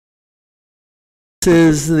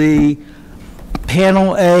This is the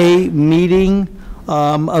Panel A meeting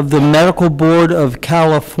of the Medical Board of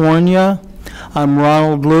California. I'm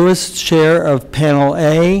Ronald Lewis, Chair of Panel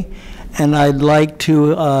A, and I'd like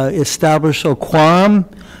to establish a quorum.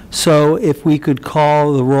 So if we could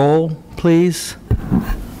call the roll, please.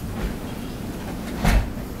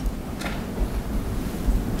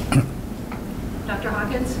 Dr.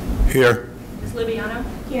 Hawkins? Here. Ms. Libiano?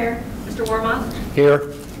 Here. Mr. Warmoth?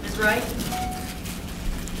 Here. Ms. Wright?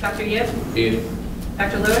 Dr. Yip? Here.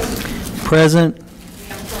 Dr. Lewis? Present. We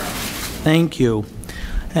have a quorum. Thank you.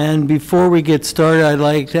 And before we get started, I'd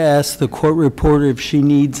like to ask the court reporter if she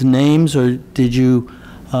needs names, or did you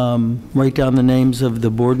write down the names of the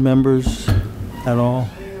board members at all? I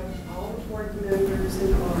have all the board members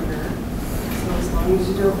in order, so as long as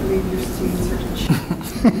you don't leave your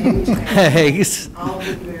seats or name tags, I'll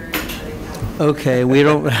be very happy. Okay, we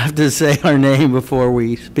don't have to say our name before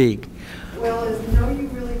we speak. Well, no, you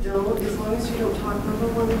really don't, as long as you don't talk over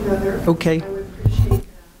one another. Okay. I would appreciate that.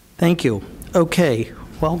 Thank you. Okay,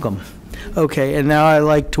 welcome. Okay, and now I'd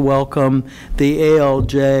like to welcome the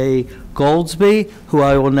ALJ Goldsby, who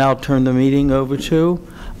I will now turn the meeting over to.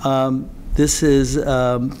 This is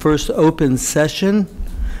first open session,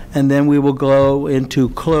 and then we will go into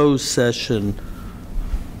closed session.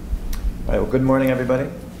 All right, well, good morning, everybody.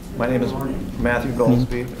 My name is Matthew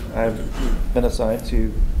Goldsby. I've been assigned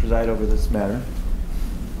to preside over this matter.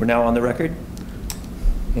 We're now on the record,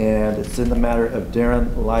 and it's in the matter of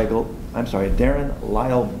Darren Lyle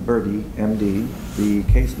Berge, MD. The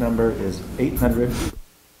case number is 800.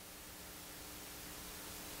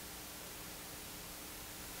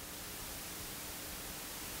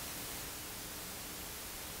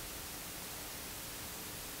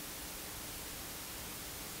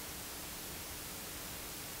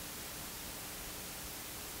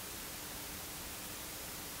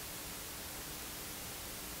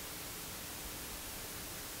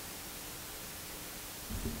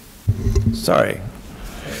 Sorry.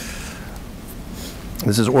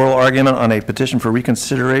 This is oral argument on a petition for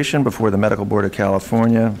reconsideration before the Medical Board of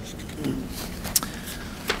California.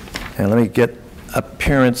 And let me get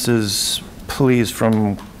appearances, please,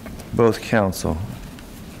 from both counsel.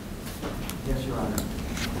 Yes, Your Honor.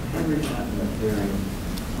 Henry Chapman appearing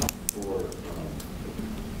for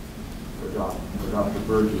Dr.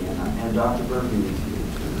 Berge, and Dr. Berge is here.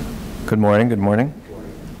 Good morning, good morning.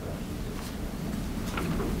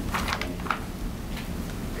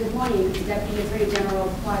 Good morning, Deputy Attorney General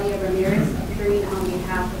Claudia Ramirez, appearing on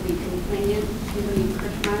behalf of the complainant, Kimberly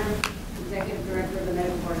Kirchmeyer, Executive Director of the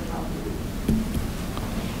Medical Board of California.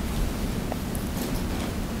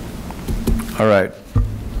 All right.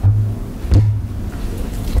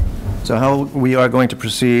 So how we are going to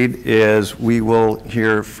proceed is we will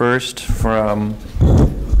hear first from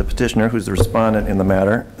the petitioner, who's the respondent in the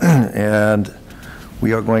matter, and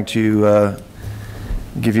we are going to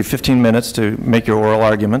give you 15 minutes to make your oral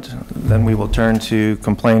argument. Then we will turn to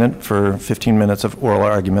complainant for 15 minutes of oral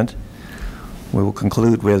argument. We will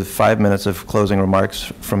conclude with 5 minutes of closing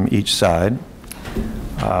remarks from each side.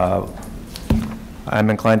 I'm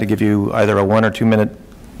inclined to give you either a 1 or 2 minute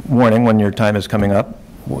warning when your time is coming up.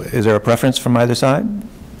 Is there a preference from either side?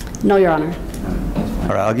 No, Your Honor. All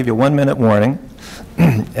right, I'll give you a 1 minute warning,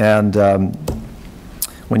 and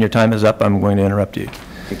when your time is up, I'm going to interrupt you.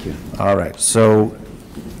 Thank you. All right, so,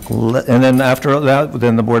 and then after that,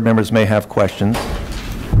 then the board members may have questions.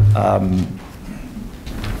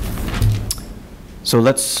 So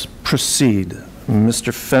let's proceed.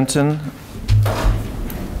 Mr. Fenton.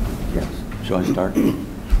 Yes. Shall I start?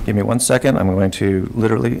 Give me 1 second. I'm going to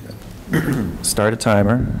literally start a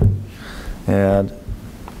timer, and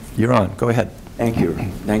you're on. Go ahead. Thank you.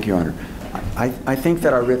 Thank you, Your Honor. I think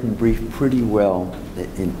that our written brief pretty well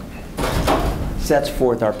sets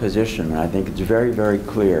forth our position, and I think it's very, very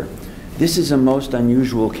clear. This is a most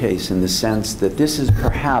unusual case in the sense that this is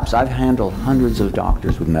perhaps, I've handled hundreds of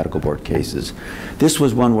doctors with medical board cases. This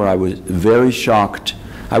was one where I was very shocked.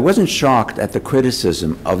 I wasn't shocked at the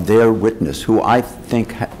criticism of their witness, who I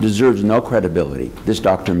think deserves no credibility, this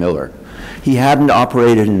Dr. Miller. He hadn't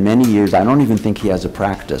operated in many years. I don't even think he has a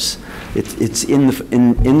practice. It's in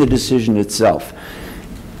the decision itself.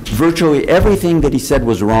 Virtually everything that he said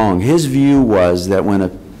was wrong. His view was that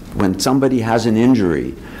when somebody has an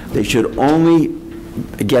injury, they should only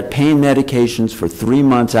get pain medications for 3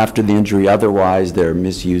 months after the injury. Otherwise, they're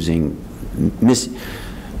misusing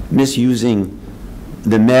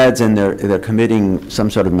the meds, and they're committing some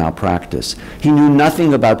sort of malpractice. He knew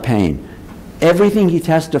nothing about pain. Everything he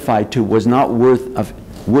testified to was not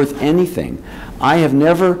worth anything. I have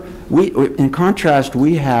never. In contrast,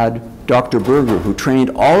 we had Dr. Berger, who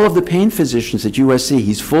trained all of the pain physicians at USC.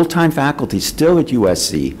 He's full-time faculty still at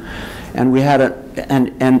USC. And we had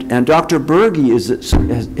and Dr. Berge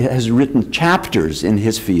has written chapters in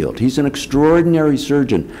his field. He's an extraordinary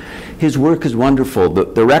surgeon. His work is wonderful.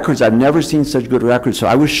 The records, I've never seen such good records. So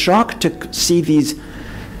I was shocked to see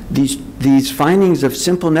these findings of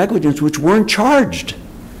simple negligence which weren't charged.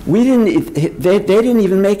 They didn't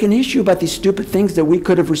even make an issue about these stupid things that we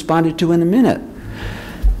could have responded to in a minute.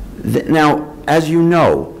 Now, as you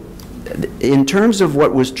know, in terms of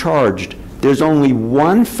what was charged, there's only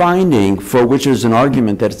one finding for which there's an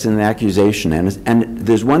argument that it's an accusation, and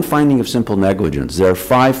there's one finding of simple negligence. There are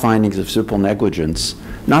 5 findings of simple negligence,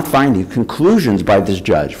 not findings, conclusions by this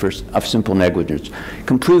judge of simple negligence,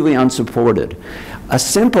 completely unsupported. A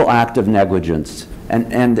simple act of negligence,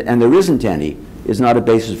 and there isn't any, is not a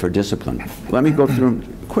basis for discipline. Let me go through them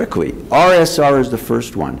quickly. RSR is the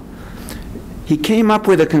first one. He came up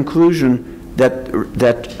with a conclusion that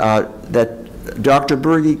Dr.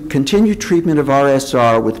 Berge continued treatment of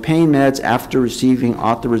RSR with pain meds after receiving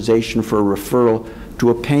authorization for a referral to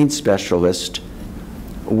a pain specialist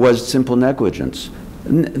was simple negligence.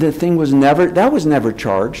 The thing was that was never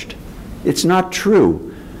charged. It's not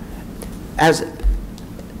true.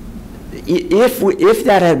 If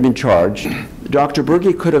that had been charged, Dr.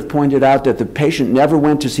 Berge could have pointed out that the patient never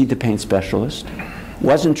went to see the pain specialist,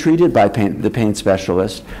 wasn't treated by the pain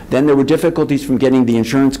specialist, then there were difficulties from getting the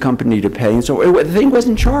insurance company to pay, and so the thing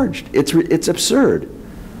wasn't charged. It's absurd.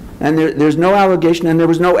 And there's no allegation, and there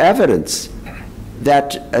was no evidence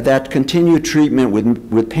that continued treatment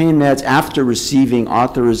with pain meds after receiving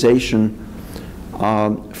authorization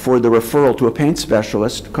for the referral to a pain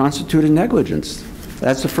specialist constituted negligence.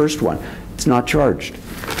 That's the first one. It's not charged.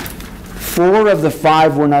 4 of the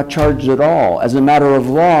 5 were not charged at all. As a matter of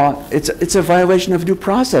law, it's a violation of due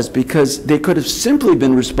process because they could have simply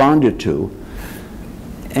been responded to.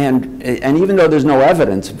 And even though there's no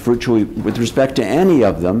evidence virtually with respect to any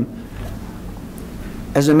of them,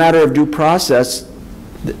 as a matter of due process,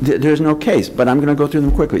 there's no case. But I'm going to go through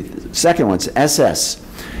them quickly. Second one's SS.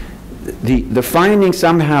 The finding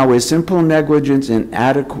somehow is simple negligence in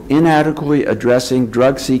inadequately addressing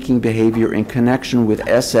drug-seeking behavior in connection with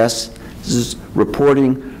SS's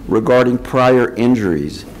reporting regarding prior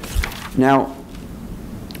injuries. Now,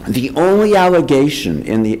 the only allegation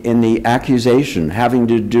in the accusation having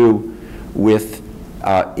to do with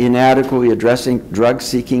inadequately addressing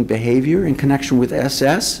drug-seeking behavior in connection with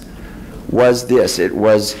SS was this. It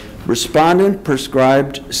was respondent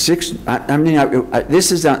prescribed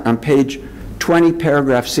this is on page 20,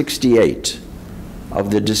 paragraph 68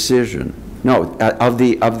 of the decision. No, of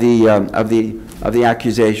the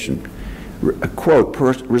accusation. Quote,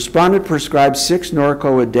 respondent prescribed 6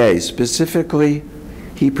 Norco a day. Specifically,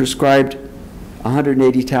 he prescribed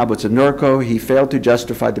 180 tablets of Norco. He failed to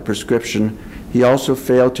justify the prescription. He also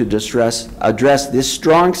failed to address this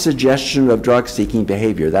strong suggestion of drug-seeking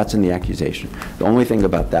behavior. That's in the accusation. The only thing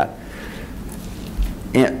about that.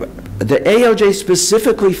 And the ALJ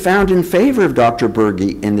specifically found in favor of Dr.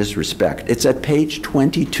 Berge in this respect. It's at page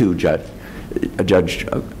 22, Judge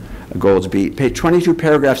Goldsby, page 22,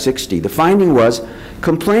 paragraph 60. The finding was,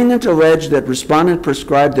 complainant alleged that respondent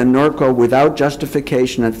prescribed the Norco without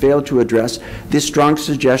justification and failed to address this strong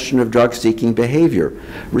suggestion of drug-seeking behavior.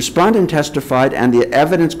 Respondent testified, and the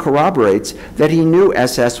evidence corroborates that he knew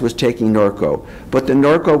SS was taking Norco, but the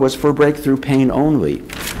Norco was for breakthrough pain only.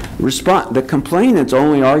 The complainant's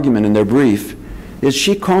only argument in their brief is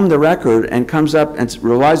she combed the record and comes up and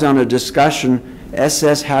relies on a discussion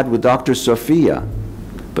SS had with Dr. Sophia.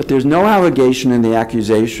 But there's no allegation in the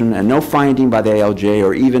accusation and no finding by the ALJ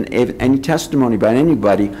or even any testimony by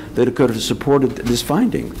anybody that it could have supported this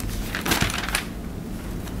finding.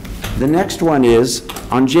 The next one is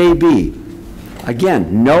on JB.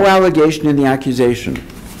 Again, no allegation in the accusation.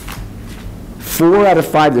 4 out of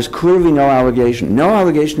 5, there's clearly no allegation. No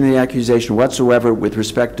allegation in the accusation whatsoever with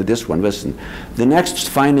respect to this one. Listen, the next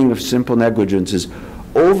finding of simple negligence is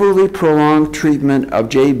overly prolonged treatment of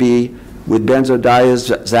JB with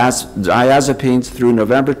benzodiazepines through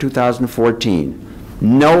November 2014.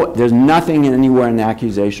 No, there's nothing anywhere in the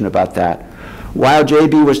accusation about that. While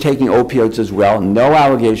JB was taking opioids as well, no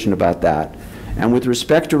allegation about that. And with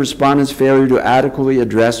respect to respondent's failure to adequately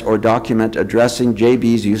address or document addressing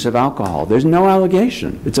JB's use of alcohol, there's no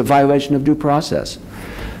allegation. It's a violation of due process.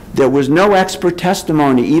 There was no expert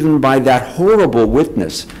testimony even by that horrible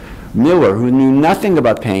witness, Miller, who knew nothing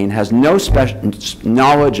about pain, has no special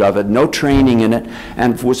knowledge of it, no training in it,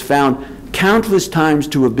 and was found countless times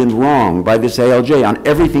to have been wrong by this ALJ on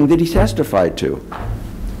everything that he testified to.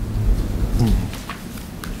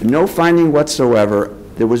 No finding whatsoever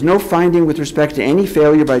there was no finding with respect to any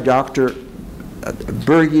failure by Dr.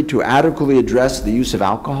 Berge to adequately address the use of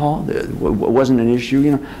alcohol. It wasn't an issue.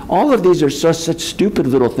 You know, all of these are such stupid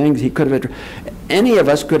little things. He could have, any of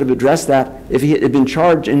us could have addressed that if he had been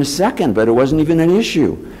charged in a second, but it wasn't even an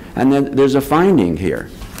issue. And then there's a finding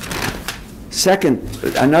here. Second,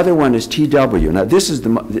 another one is TW. Now this is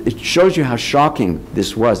it shows you how shocking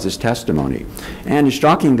this was, this testimony. And it's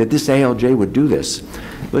shocking that this ALJ would do this.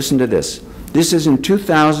 Listen to this. This is in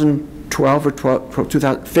 2012 or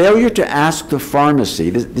 2000, failure to ask the pharmacy,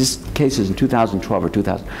 this case is in 2012 or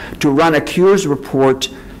 2000, to run a cures report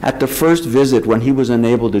at the first visit when he was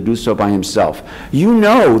unable to do so by himself. You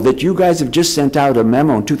know that you guys have just sent out a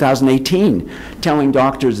memo in 2018 telling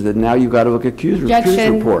doctors that now you've got to look at cures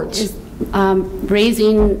reports. Is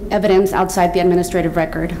raising evidence outside the administrative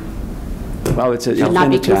record. Well, it's not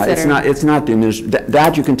be considered. It's not the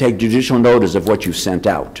that you can take judicial notice of what you've sent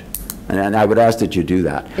out. And I would ask that you do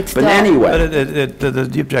that. But anyway.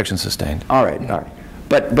 But the objection's sustained. All right, all right.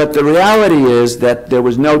 But the reality is that there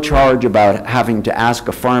was no charge about having to ask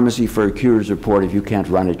a pharmacy for a cures report if you can't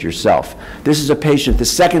run it yourself. This is a patient, the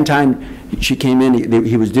second time she came in,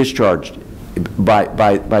 he was discharged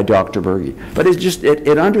by Dr. Berge. But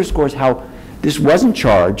it underscores how this wasn't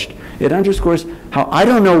charged. It underscores how, I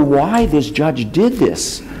don't know why this judge did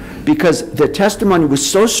this, because the testimony was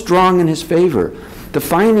so strong in his favor. The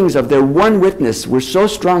findings of their one witness were so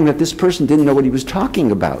strong that this person didn't know what he was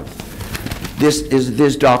talking about. This is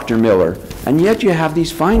this Dr. Miller, and yet you have these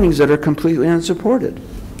findings that are completely unsupported.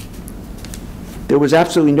 There was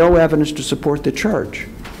absolutely no evidence to support the charge.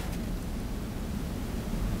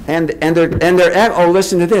 Oh,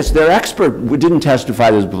 listen to this. Their expert didn't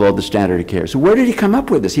testify that it was below the standard of care. So where did he come up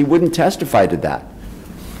with this? He wouldn't testify to that.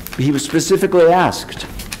 He was specifically asked.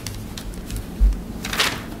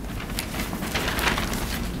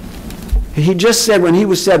 He just said, when he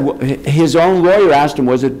was said, his own lawyer asked him,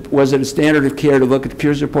 was it a standard of care to look at the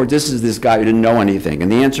cures report? This is this guy who didn't know anything. And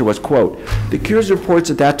the answer was, quote, the cures reports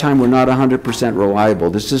at that time were not 100% reliable.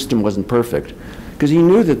 The system wasn't perfect. Because he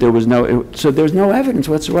knew that there was so there's no evidence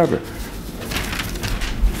whatsoever.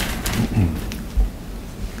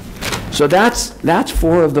 So that's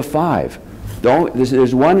 4 of the 5.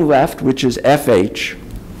 There's one left, which is FH,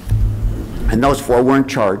 and those 4 weren't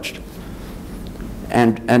charged.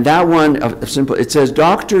 And that one, it says,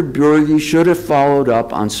 Dr. Berge should have followed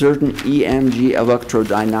up on certain EMG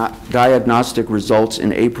electrodiagnostic results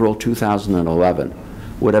in April 2011,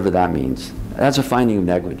 whatever that means. That's a finding of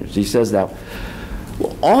negligence. He says that.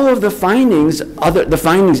 Well, all of the findings, the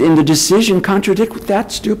findings in the decision contradict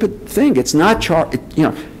that stupid thing. It's not charged. You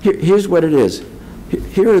know, here's what it is.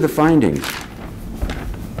 Here are the findings.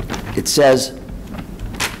 It says,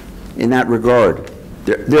 in that regard,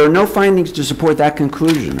 there are no findings to support that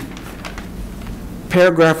conclusion.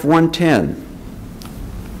 Paragraph 110.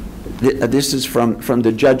 This is from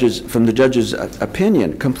the judge's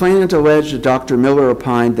opinion. Complainant alleged that Dr. Miller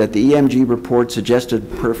opined that the EMG report suggested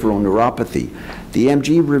peripheral neuropathy. The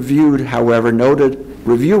EMG reviewer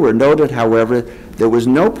noted, however, there was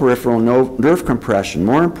no peripheral nerve compression.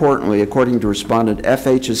 More importantly, according to respondent,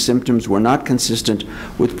 FH's symptoms were not consistent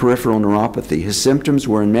with peripheral neuropathy. His symptoms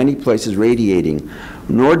were in many places radiating,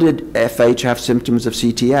 nor did FH have symptoms of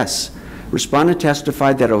CTS. Respondent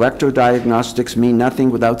testified that electrodiagnostics mean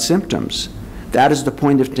nothing without symptoms. That is the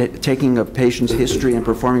point of taking a patient's history and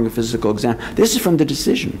performing a physical exam. This is from the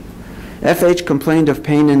decision. FH complained of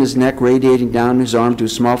pain in his neck radiating down his arm to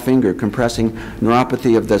his small finger, compressing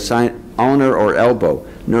neuropathy of the ulnar or elbow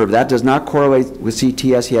nerve. That does not correlate with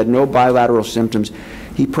CTS. He had no bilateral symptoms.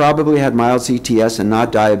 He probably had mild CTS and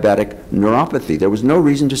not diabetic neuropathy. There was no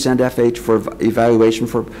reason to send FH for evaluation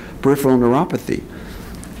for peripheral neuropathy.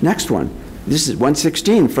 Next one. This is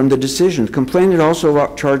 116 from the decision. Complainant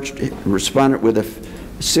also charged respondent with a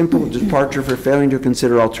simple departure for failing to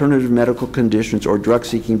consider alternative medical conditions or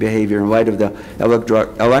drug-seeking behavior in light of the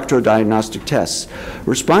electrodiagnostic tests.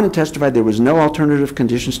 Respondent testified there was no alternative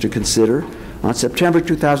conditions to consider. On September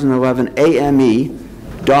 2011, AME,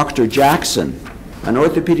 Dr. Jackson, an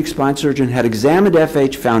orthopedic spine surgeon, had examined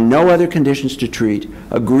FH, found no other conditions to treat,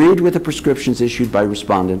 agreed with the prescriptions issued by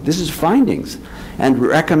respondent. This is findings, and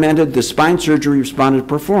recommended the spine surgery respondent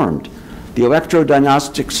performed. The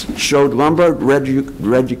electrodiagnostics showed lumbar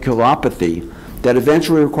radiculopathy that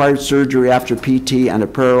eventually required surgery after PT and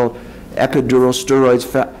epidural steroids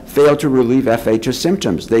failed to relieve FH's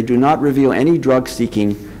symptoms. They do not reveal any drug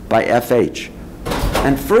seeking by FH.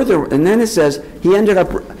 And further, and then it says he ended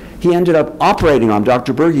up operating on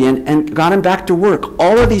Dr. Berge and got him back to work.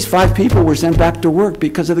 All of these 5 people were sent back to work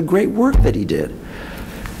because of the great work that he did.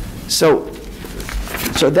 So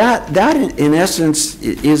So that in essence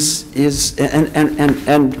is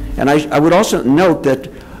and I would also note that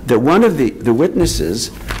one of the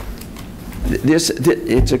witnesses,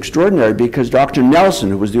 it's extraordinary because Dr. Nelson,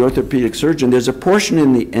 who was the orthopedic surgeon, there's a portion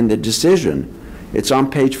in the decision, it's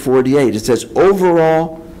on page 48, it says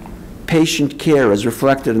overall patient care as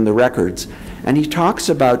reflected in the records, and he talks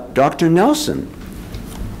about Dr. Nelson,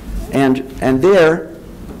 and there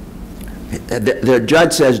the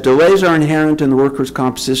judge says, delays are inherent in the workers'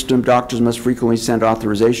 comp system. Doctors must frequently send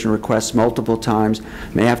authorization requests multiple times,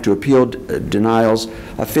 may have to appeal denials.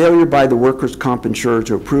 A failure by the workers' comp insurer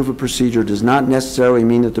to approve a procedure does not necessarily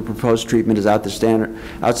mean that the proposed treatment is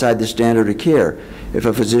outside the standard of care. If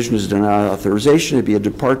a physician is denied authorization, it would be a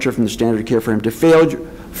departure from the standard of care for him to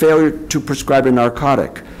failure to prescribe a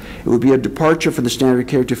narcotic. It would be a departure from the standard of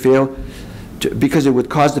care to fail because it would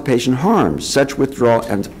cause the patient harm. Such withdrawal,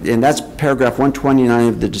 and that's paragraph 129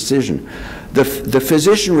 of the decision. The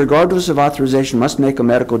physician, regardless of authorization, must make a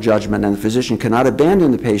medical judgment, and the physician cannot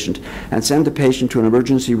abandon the patient and send the patient to an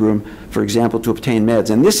emergency room, for example, to obtain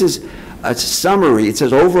meds. And this is a summary. It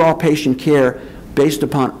says overall patient care based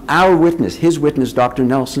upon our witness, his witness, Dr.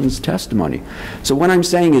 Nelson's testimony. So what I'm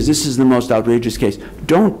saying is this is the most outrageous case.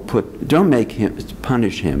 Don't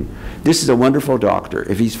punish him. This is a wonderful doctor.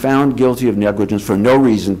 If he's found guilty of negligence for no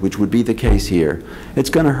reason, which would be the case here, it's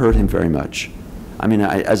going to hurt him very much. I mean,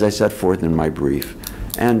 as I set forth in my brief.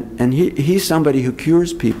 And he's somebody who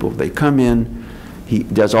cures people. They come in, he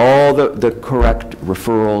does all the correct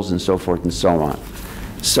referrals and so forth and so on.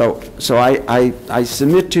 So I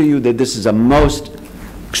submit to you that this is a most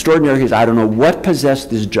extraordinary case. I don't know what possessed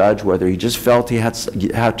this judge, whether he just felt he had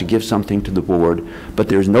to give something to the board, but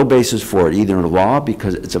there's no basis for it, either in the law,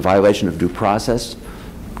 because it's a violation of due process.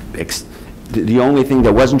 The only thing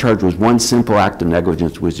that wasn't charged was one simple act of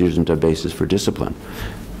negligence, which isn't a basis for discipline.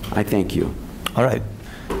 I thank you. All right.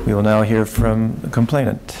 We will now hear from the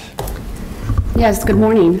complainant. Yes, good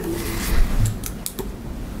morning.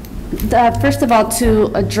 First of all, to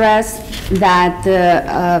address that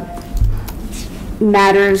the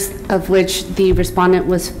matters of which the respondent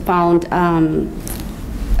was found,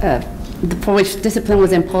 for which discipline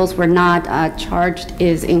was imposed, were not charged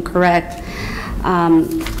is incorrect.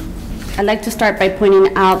 I'd like to start by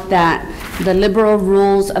pointing out that the liberal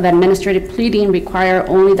rules of administrative pleading require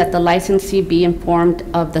only that the licensee be informed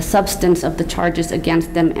of the substance of the charges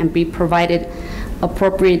against them and be provided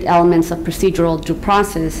appropriate elements of procedural due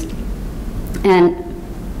process. And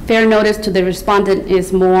fair notice to the respondent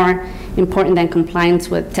is more important than compliance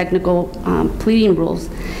with technical pleading rules.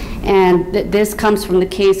 And this comes from the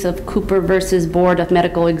case of Cooper versus Board of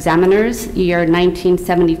Medical Examiners, year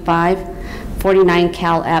 1975, 49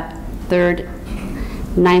 Cal App 3rd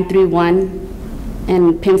 931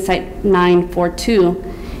 and pin site 942.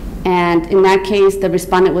 And in that case, the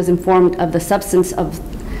respondent was informed of the substance of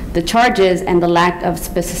the charges, and the lack of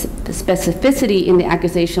specificity in the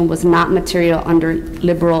accusation was not material under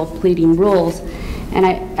liberal pleading rules. And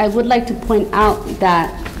I would like to point out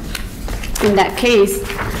that in that case,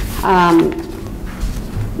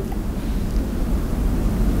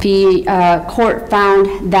 the court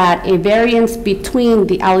found that a variance between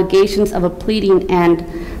the allegations of a pleading and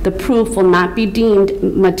the proof will not be deemed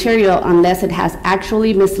material unless it has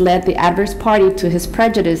actually misled the adverse party to his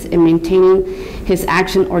prejudice in maintaining his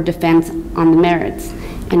action or defense on the merits.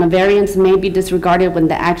 And a variance may be disregarded when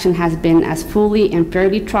the action has been as fully and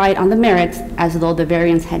fairly tried on the merits as though the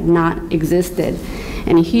variance had not existed.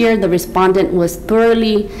 And here the respondent was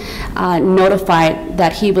thoroughly notified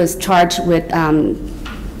that he was charged with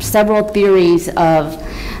several theories of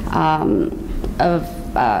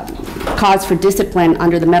cause for discipline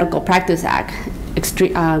under the Medical Practice Act: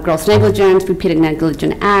 gross negligence, repeated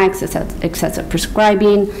negligent acts, excessive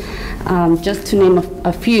prescribing, just to name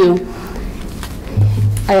a few.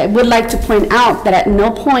 I would like to point out that at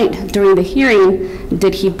no point during the hearing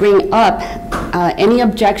did he bring up any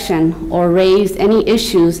objection or raise any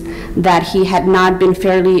issues that he had not been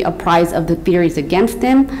fairly apprised of the theories against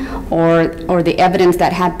him or the evidence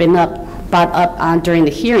that had been brought up during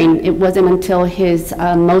the hearing. It wasn't until his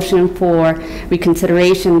motion for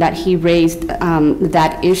reconsideration that he raised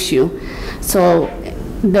that issue. So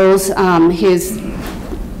those his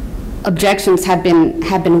objections have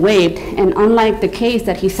been waived, and unlike the case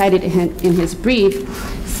that he cited in his brief,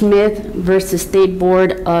 Smith versus State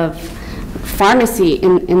Board of Pharmacy,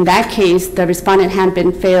 in that case the respondent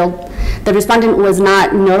the respondent was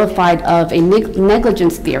not notified of a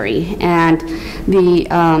negligence theory, and the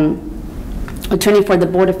attorney for the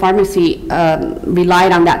Board of Pharmacy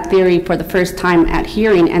relied on that theory for the first time at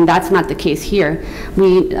hearing, and that's not the case here.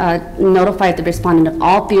 We notified the respondent of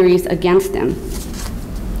all theories against him.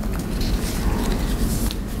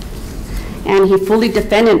 and he fully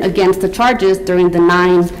defended against the charges during the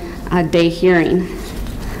 9-day hearing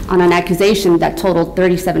on an accusation that totaled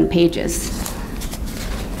 37 pages.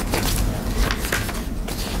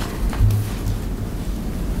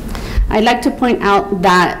 I'd like to point out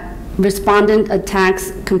that respondent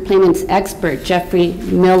attacks complainant's expert, Jeffrey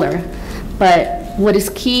Miller, but what is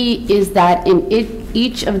key is that in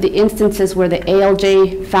each of the instances where the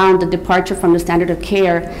ALJ found the departure from the standard of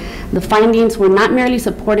care, the findings were not merely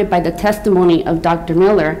supported by the testimony of Dr.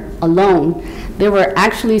 Miller alone, they were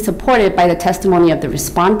actually supported by the testimony of the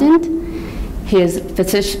respondent, his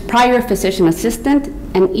prior physician assistant,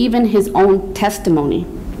 and even his own testimony.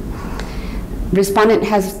 Respondent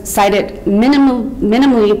has cited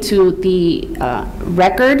minimally to the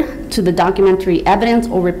record, to the documentary evidence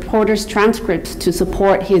or reporter's transcripts to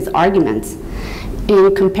support his arguments.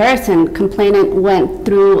 In comparison, complainant went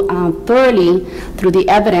through thoroughly through the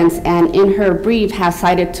evidence, and in her brief has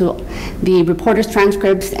cited to the reporter's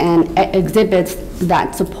transcripts and exhibits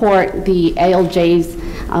that support the ALJ's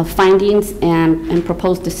findings and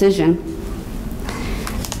proposed decision.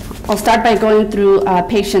 I'll start by going through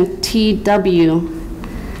patient TW.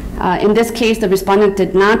 In this case, the respondent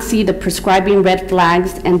did not see the prescribing red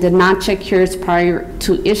flags and did not check cures prior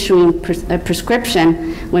to issuing a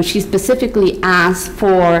prescription when she specifically asked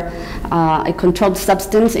for a controlled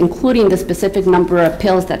substance, including the specific number of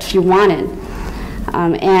pills that she wanted.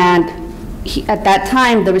 At that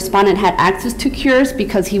time, the respondent had access to cures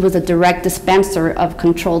because he was a direct dispenser of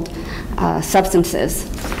controlled substances.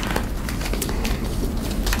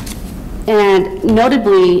 And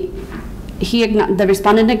notably, the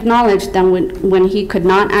respondent acknowledged that when he could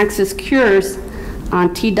not access cures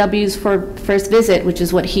on TW's first visit, which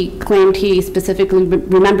is what he claimed he specifically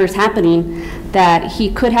remembers happening, that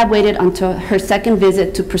he could have waited until her second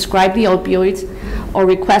visit to prescribe the opioids or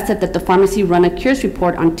requested that the pharmacy run a cures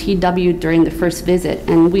report on TW during the first visit.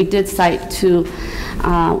 And we did cite to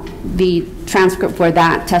the transcript where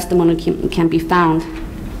that testimony can be found.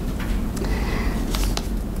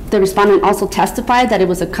 The respondent also testified that it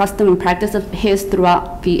was a custom and practice of his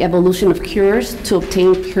throughout the evolution of cures to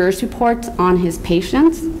obtain cures reports on his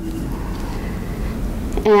patients.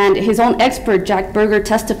 And his own expert, Jack Berger,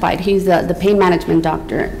 testified, he's the pain management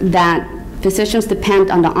doctor, that physicians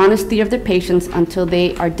depend on the honesty of their patients until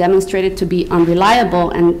they are demonstrated to be unreliable,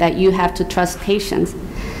 and that you have to trust patients.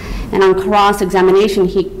 And on cross-examination,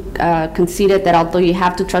 he conceded that although you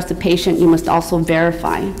have to trust the patient, you must also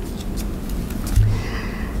verify.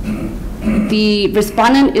 The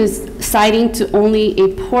respondent is citing to only a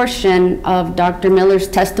portion of Dr. Miller's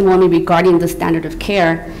testimony regarding the standard of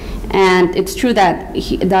care. And it's true that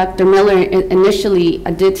Dr. Miller initially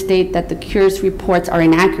did state that the cures reports are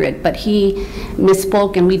inaccurate, but he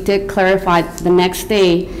misspoke, and we did clarify the next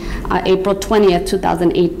day, April 20th,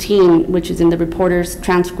 2018, which is in the reporter's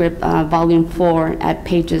transcript, volume 4, at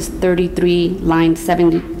pages 33, lines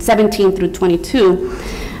 17 through 22,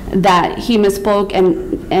 that he misspoke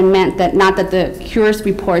and meant that not that the cures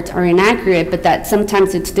reports are inaccurate, but that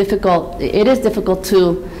sometimes it is difficult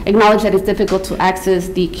to acknowledge that it's difficult to access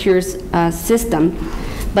the cures system.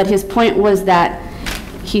 But his point was that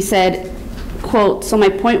he said, quote, "So my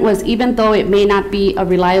point was, even though it may not be a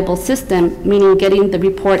reliable system, meaning getting the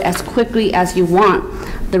report as quickly as you want,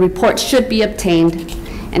 the report should be obtained.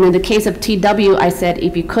 And in the case of TW, I said,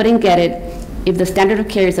 if you couldn't get it, if the standard of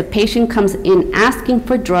care is a patient comes in asking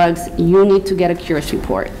for drugs, you need to get a cures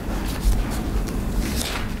report."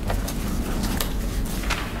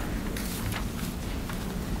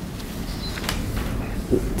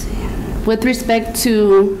 With respect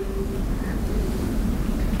to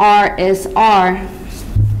RSR,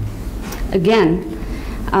 again,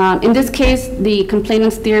 in this case, the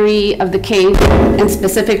complainant's theory of the case, and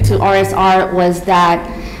specific to RSR, was that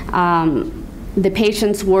the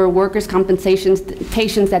patients were workers' compensation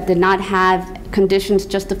patients that did not have conditions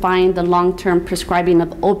justifying the long-term prescribing of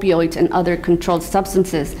opioids and other controlled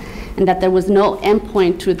substances, and that there was no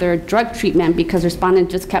endpoint to their drug treatment because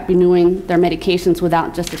respondents just kept renewing their medications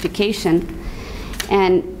without justification.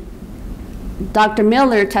 And Dr.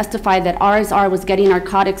 Miller testified that RSR was getting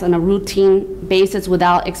narcotics on a routine basis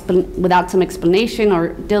without some explanation or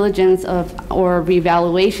diligence or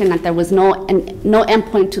reevaluation, that there was no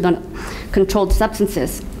endpoint to the controlled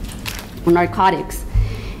substances or narcotics.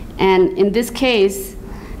 And in this case,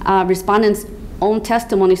 respondent's own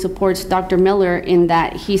testimony supports Dr. Miller in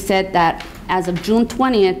that he said that as of June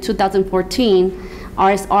 20th, 2014,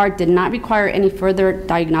 RSR did not require any further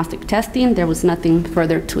diagnostic testing. There was nothing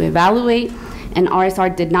further to evaluate, and RSR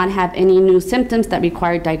did not have any new symptoms that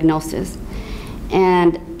required diagnosis.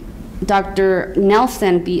 And Dr.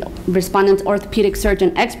 Nelson, the respondent's orthopedic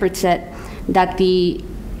surgeon expert, said that the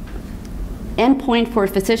endpoint for a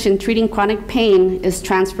physician treating chronic pain is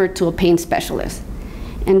transferred to a pain specialist.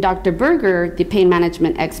 And Dr. Berger, the pain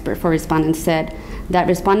management expert for respondent, said that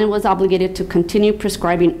respondent was obligated to continue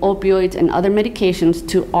prescribing opioids and other medications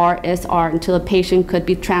to RSR until a patient could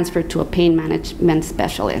be transferred to a pain management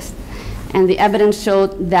specialist. And the evidence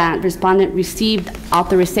showed that respondent received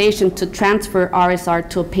authorization to transfer RSR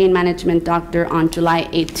to a pain management doctor on July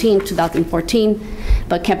 18, 2014,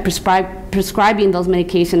 but kept prescribing those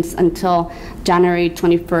medications until January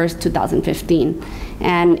 21st, 2015.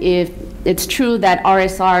 And if it's true that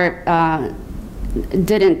RSR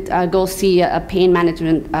didn't go see a pain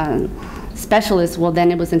management specialist, well,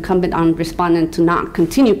 then it was incumbent on respondent to not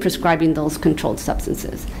continue prescribing those controlled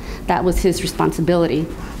substances. That was his responsibility.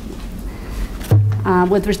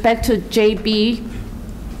 With respect to JB,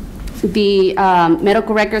 the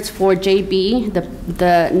medical records for JB,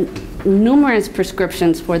 the numerous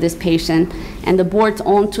prescriptions for this patient, and the board's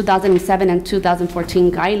own 2007 and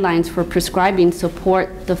 2014 guidelines for prescribing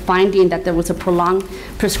support the finding that there was a prolonged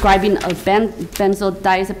prescribing of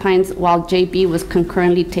benzodiazepines while JB was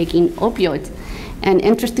concurrently taking opioids. And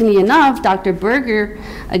interestingly enough, Dr. Berger,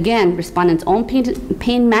 again, respondent's own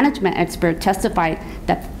pain management expert, testified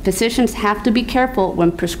that physicians have to be careful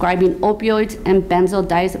when prescribing opioids and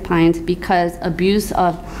benzodiazepines because abuse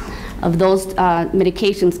of those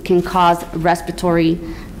medications can cause respiratory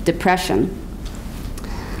depression.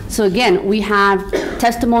 So again, we have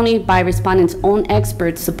testimony by respondent's own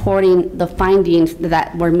experts supporting the findings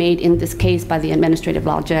that were made in this case by the administrative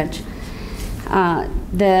law judge.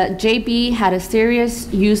 The JB's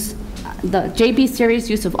serious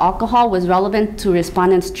use of alcohol was relevant to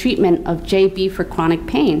respondent's treatment of JB for chronic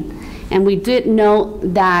pain. And we did know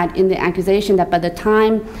that in the accusation that by the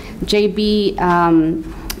time JB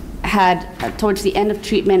had, towards the end of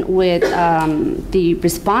treatment with the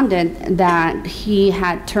respondent, that he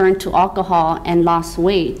had turned to alcohol and lost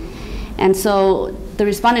weight. And so the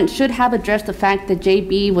respondent should have addressed the fact that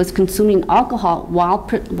JB was consuming alcohol while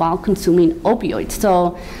consuming opioids.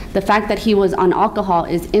 So the fact that he was on alcohol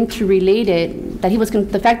is interrelated,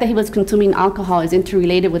 the fact that he was consuming alcohol is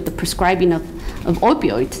interrelated with the prescribing of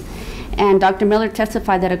opioids. And Dr. Miller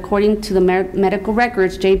testified that according to the medical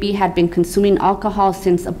records, JB had been consuming alcohol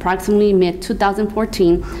since approximately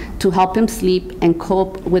mid-2014 to help him sleep and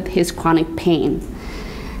cope with his chronic pain.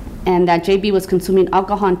 And that JB was consuming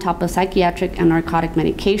alcohol on top of psychiatric and narcotic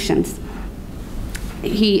medications.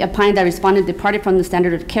 He opined that respondent departed from the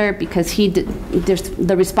standard of care because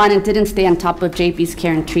the respondent didn't stay on top of JB's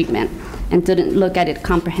care and treatment and didn't look at it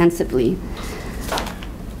comprehensively.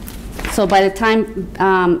 So by the time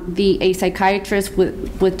a psychiatrist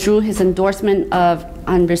withdrew his endorsement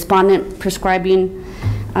on respondent prescribing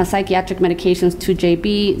psychiatric medications to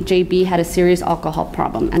JB, JB had a serious alcohol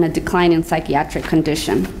problem and a decline in psychiatric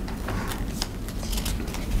condition.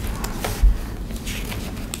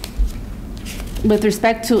 With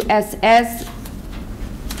respect to SS,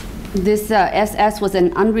 this SS was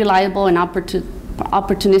an unreliable and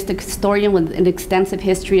opportunistic historian with an extensive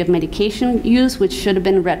history of medication use, which should have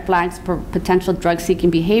been red flags for potential drug-seeking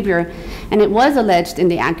behavior. And it was alleged in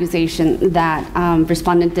the accusation that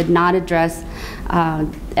respondent did not address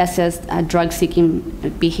SS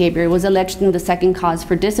drug-seeking behavior. It was alleged in the second cause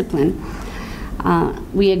for discipline.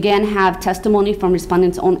 We again have testimony from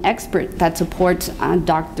respondent's own expert that supports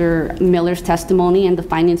Dr. Miller's testimony and the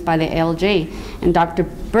findings by the ALJ. And Dr.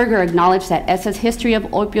 Berger acknowledged that SS history of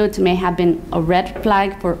opioids may have been a red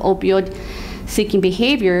flag for opioid seeking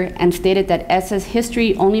behavior, and stated that SS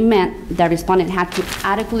history only meant that respondent had to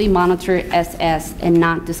adequately monitor SS and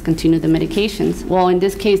not discontinue the medications. Well, in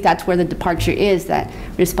this case, that's where the departure is, that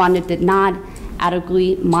respondent did not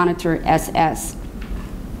adequately monitor SS.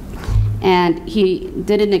 And he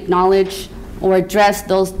didn't acknowledge or address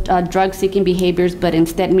those drug-seeking behaviors, but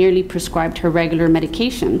instead merely prescribed her regular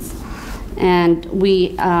medications. And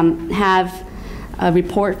we have a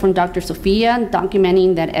report from Dr. Sophia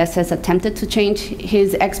documenting that SS attempted to change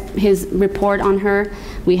his report on her.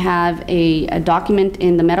 We have a document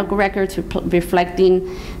in the medical records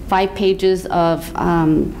reflecting 5 pages of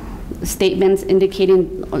statements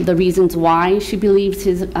indicating the reasons why she believes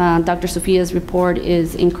Dr. Sophia's report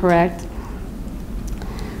is incorrect.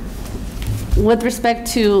 With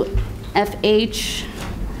respect to FH,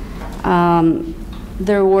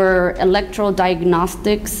 there were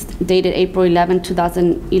electrodiagnostics dated April 11,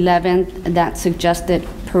 2011 that suggested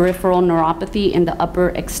peripheral neuropathy in the upper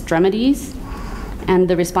extremities, and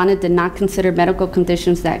the respondent did not consider medical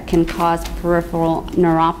conditions that can cause peripheral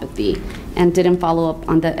neuropathy and didn't follow up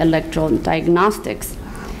on the electrodiagnostics.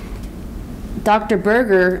 Dr.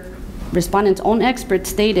 Berger respondent's own expert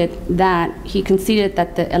stated that he conceded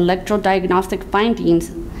that the electrodiagnostic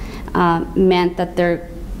findings meant that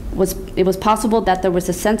it was possible that there was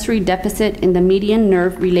a sensory deficit in the median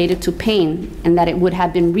nerve related to pain, and that it would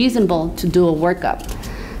have been reasonable to do a workup.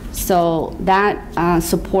 So that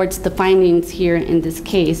supports the findings here in this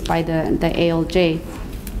case by the ALJ.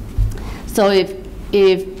 So if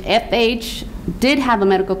FH did have a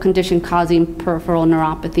medical condition causing peripheral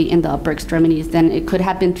neuropathy in the upper extremities, then it could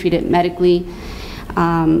have been treated medically.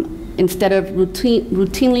 Instead of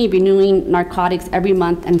routinely renewing narcotics every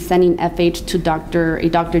month and sending FH to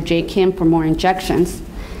Dr. J. Kim for more injections.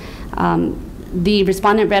 The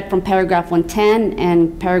respondent read from paragraph 110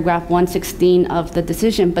 and paragraph 116 of the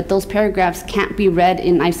decision, but those paragraphs can't be read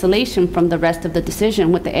in isolation from the rest of the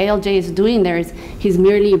decision. What the ALJ is doing there is he's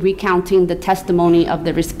merely recounting the testimony of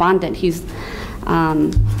the respondent. He's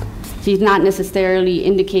not necessarily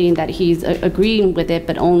indicating that he's agreeing with it,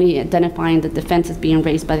 but only identifying the defense as being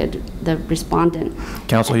raised by the respondent.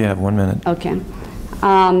 Counsel, you have 1 minute. Okay.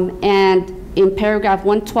 And in paragraph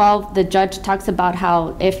 112, the judge talks about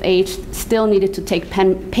how FH still needed to take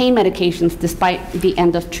pain medications despite the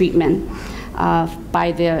end of treatment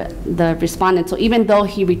by the respondent. So even though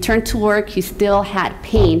he returned to work, he still had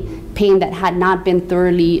pain that had not been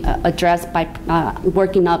thoroughly addressed by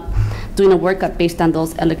doing a workup based on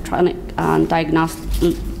those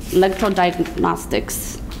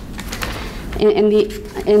electrodiagnostics.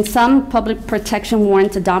 In some, public protection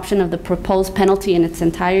warrants adoption of the proposed penalty in its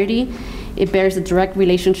entirety. It bears a direct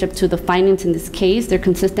relationship to the findings in this case. They're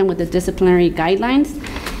consistent with the disciplinary guidelines,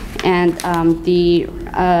 and the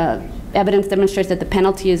evidence demonstrates that the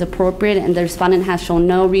penalty is appropriate, and the respondent has shown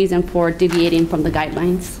no reason for deviating from the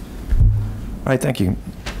guidelines. All right, thank you.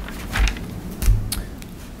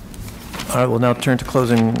 All right, we'll now turn to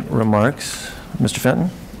closing remarks. Mr. Fenton?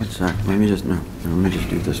 What's that? Let me just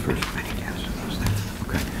do this first.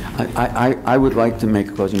 Okay. I would like to make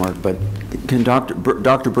a closing remark, but can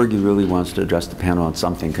Dr. Berge really wants to address the panel on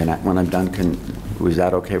something? When I'm done, is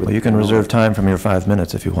that okay with you? Well, you can reserve time from your 5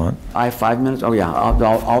 minutes if you want. I have 5 minutes? Oh, yeah.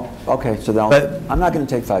 Okay, so I'm not going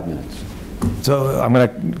to take 5 minutes. So I'm going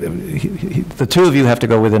to, the two of you have to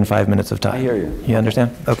go within 5 minutes of time. I hear you. You understand?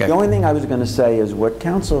 Okay. The only thing I was going to say is what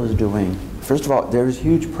counsel is doing, first of all, there's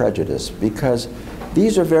huge prejudice because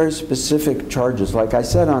these are very specific charges. Like I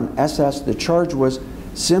said on SS, the charge was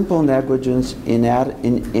simple negligence in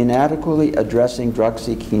inadequately addressing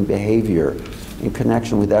drug-seeking behavior in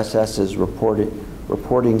connection with SS's reporting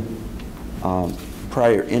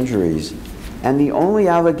prior injuries. And the only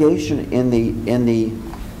allegation in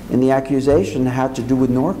the accusation had to do with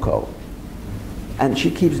Norco, and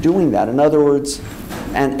she keeps doing that. In other words,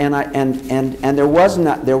 and there was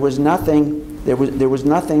nothing,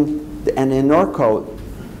 and in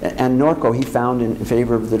Norco he found in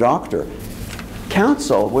favor of the doctor.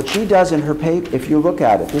 Counsel, what she does in her paper, if you look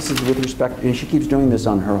at it, this is with respect, and she keeps doing this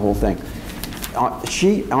on her whole thing.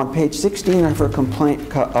 She, on page 16 of her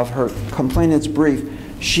complainant's brief,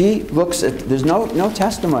 she looks at, there's no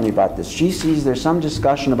testimony about this. She sees there's some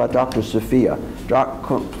discussion about Dr. Sophia.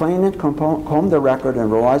 Complainant combed the record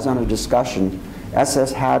and relies on a discussion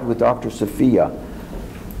SS had with Dr. Sophia.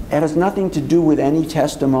 It has nothing to do with any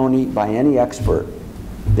testimony by any expert.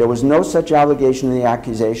 There was no such allegation in the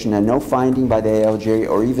accusation and no finding by the ALJ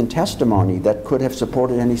or even testimony that could have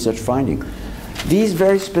supported any such finding. These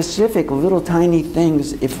very specific little tiny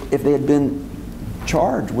things, if they had been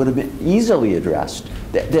charged, would have been easily addressed.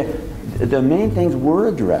 The main things were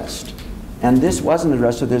addressed, and this wasn't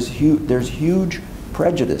addressed, so there's huge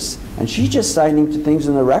prejudice. And she's just citing to things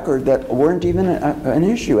in the record that weren't even an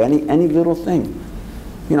issue, any little thing.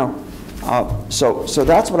 You know, so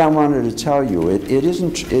that's what I wanted to tell you. It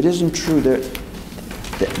isn't true that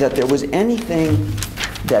there was anything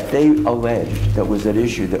that they alleged that was at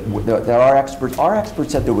issue, that our experts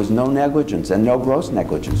said there was no negligence and no gross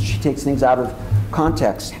negligence. She takes things out of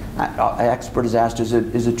context. An expert is asked, is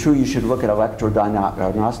it true you should look at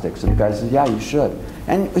electrodiagnostics? And the guy says, yeah, you should.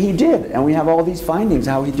 And he did, and we have all these findings,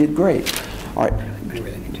 how he did great. All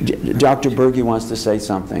right, Dr. Berge wants to say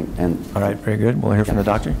something. All right, very good. We'll hear from the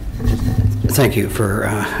doctor. Thank you for,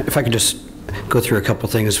 if I could just go through a couple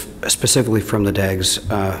things specifically from the DAG's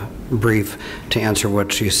brief to answer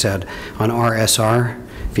what she said. On RSR,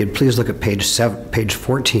 if you'd please look at page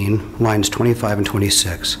 14, lines 25 and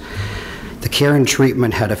 26. The care and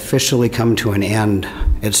treatment had officially come to an end,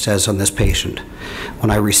 it says on this patient, when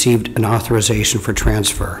I received an authorization for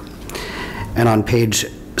transfer. And on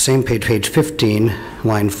same page, page 15,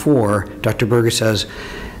 line 4, Dr. Berge says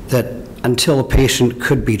that until a patient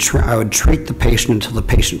could be, I would treat the patient until the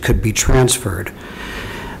patient could be transferred.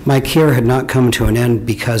 My care had not come to an end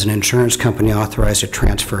because an insurance company authorized a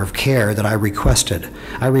transfer of care that I requested.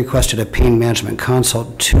 I requested a pain management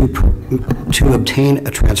consult to obtain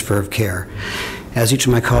a transfer of care. As each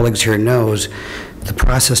of my colleagues here knows, the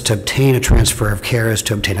process to obtain a transfer of care is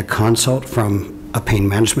to obtain a consult from a pain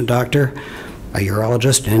management doctor, a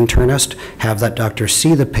urologist, an internist, have that doctor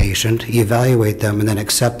see the patient, evaluate them, and then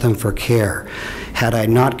accept them for care. Had I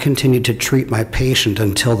not continued to treat my patient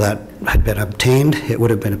until that had been obtained, it would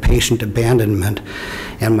have been a patient abandonment.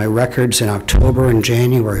 And my records in October and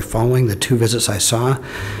January following the 2 visits I saw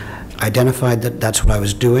identified that that's what I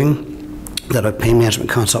was doing, that a pain management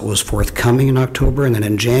consult was forthcoming in October, and then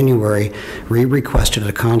in January, requested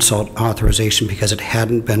a consult authorization because it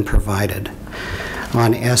hadn't been provided.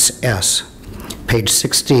 On SS, page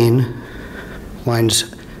 16,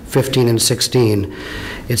 lines 15 and 16,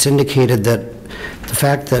 it's indicated that the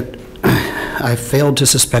fact that I failed to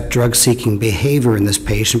suspect drug-seeking behavior in this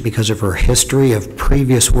patient because of her history of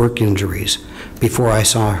previous work injuries before I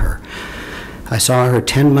saw her. I saw her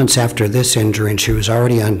 10 months after this injury, and she was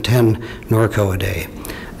already on 10 Norco a day.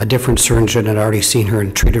 A different surgeon had already seen her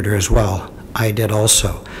and treated her as well. I did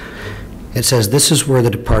also. It says, this is where the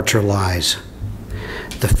departure lies.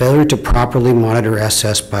 The failure to properly monitor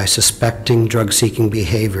SS by suspecting drug-seeking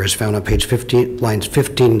behavior is found on page 15, lines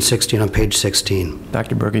 15 and 16 on page 16.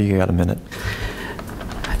 Dr. Berger, you got a minute.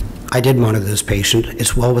 I did monitor this patient.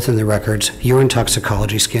 It's well within the records. Urine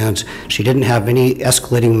toxicology scans. She didn't have any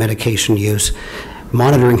escalating medication use.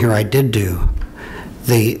 Monitoring her, I did do.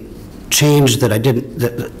 The change that I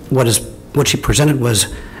didn't, what she presented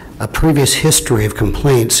was a previous history of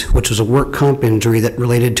complaints, which was a work comp injury that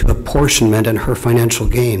related to apportionment and her financial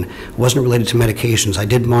gain. It wasn't related to medications. I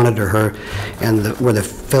did monitor her, and where the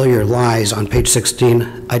failure lies on page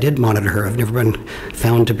 16, I did monitor her. I've never been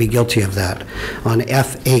found to be guilty of that. On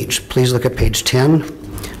FH, please look at page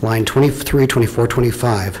 10, line 23, 24,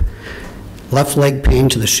 25. Left leg pain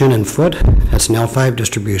to the shin and foot, that's an L5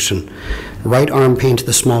 distribution. Right arm pain to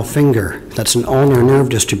the small finger, that's an ulnar nerve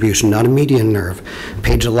distribution, not a median nerve.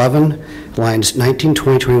 Page 11, lines 19,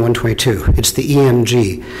 20, 21, 22. It's the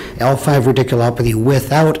EMG, L5 radiculopathy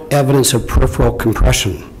without evidence of peripheral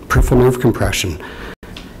compression, peripheral nerve compression.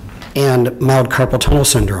 And mild carpal tunnel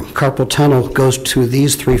syndrome. Carpal tunnel goes to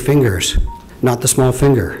these 3 fingers, not the small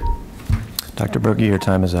finger. Dr. Berger, your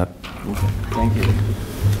time is up. Okay, thank you.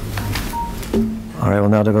 All right, well,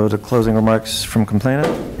 now to go to closing remarks from complainant.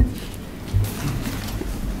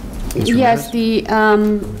 Yes,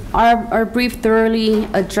 our brief thoroughly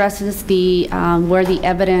addresses the where the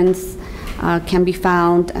evidence can be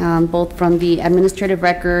found, both from the administrative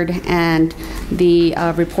record and the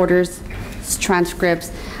reporter's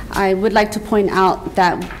transcripts. I would like to point out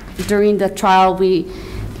that during the trial, we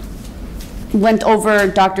went over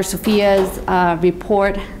Dr. Sophia's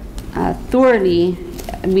report thoroughly.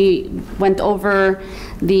 We went over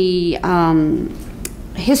the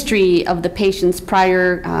history of the patient's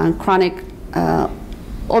prior chronic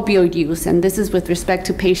opioid use, and this is with respect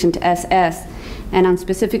to patient SS, and I'm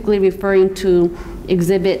specifically referring to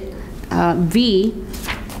Exhibit V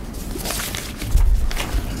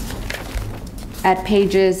at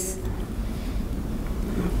pages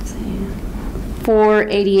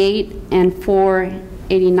 488 and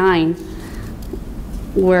 489,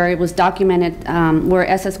 where it was documented, where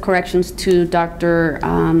SS corrections to Dr.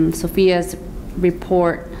 Sophia's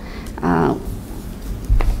report, her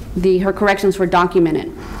corrections were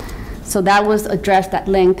documented. So that was addressed at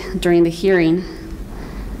length during the hearing.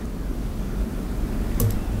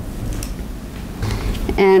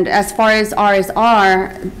 And as far as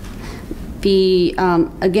RSR,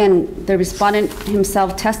 again, the respondent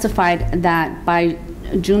himself testified that by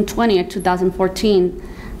June 20th, 2014,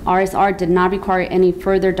 RSR did not require any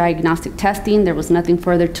further diagnostic testing. There was nothing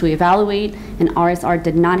further to evaluate, and RSR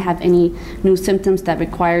did not have any new symptoms that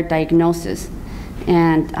required diagnosis.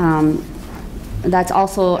 And that's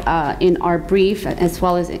also in our brief, as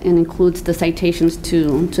well as it includes the citations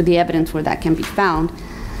to the evidence where that can be found.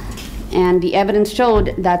 And the evidence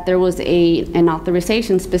showed that there was an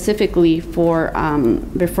authorization specifically for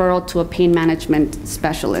referral to a pain management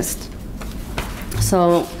specialist.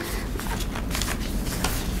 So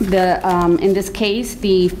in this case,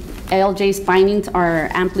 the ALJ's findings are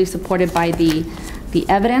amply supported by the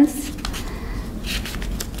evidence.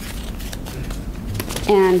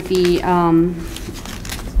 And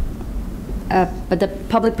but the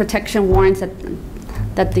public protection warrants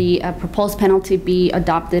that the proposed penalty be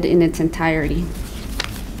adopted in its entirety.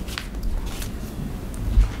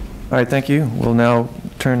 All right, thank you. We'll now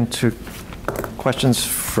turn to questions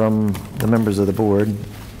from the members of the board.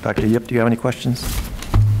 Dr. Yip, do you have any questions?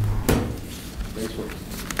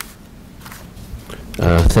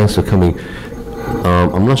 Thanks for coming.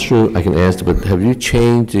 I'm not sure I can answer, but have you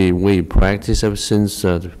changed the way you practice ever since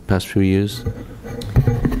the past few years?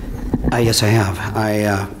 Yes, I have.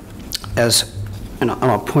 And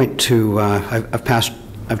I'll point to,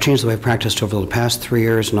 I've changed the way I've practiced over the past 3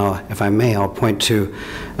 years, and if I may, I'll point to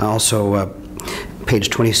also page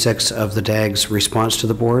 26 of the DAG's response to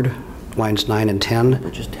the board, lines 9 and 10.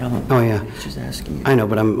 But just tell him. Oh, yeah. He's just asking you. I know,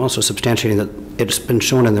 but I'm also substantiating that it's been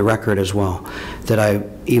shown in the record as well, that I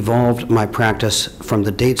evolved my practice from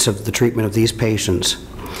the dates of the treatment of these patients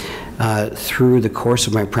through the course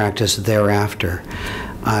of my practice thereafter.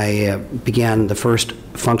 I began the first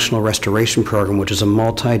functional restoration program, which is a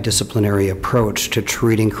multidisciplinary approach to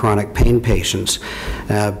treating chronic pain patients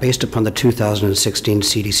based upon the 2016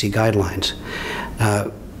 CDC guidelines.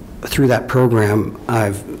 Through that program,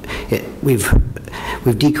 we've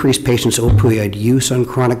decreased patients' opioid use on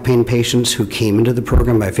chronic pain patients who came into the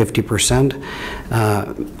program by 50%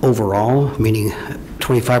 overall, meaning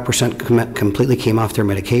 25% completely came off their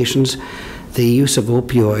medications. The use of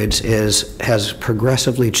opioids has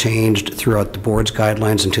progressively changed throughout the board's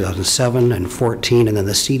guidelines in 2007 and 14, and then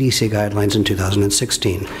the CDC guidelines in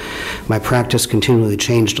 2016. My practice continually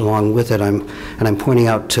changed along with it. I'm pointing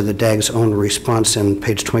out to the DAG's own response in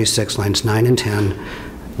page 26, lines 9 and 10,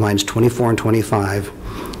 lines 24 and 25,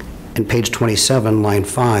 and page 27, line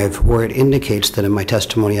 5, where it indicates that in my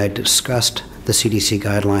testimony I discussed the CDC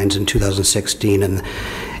guidelines in 2016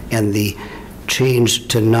 and the change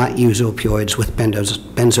to not use opioids with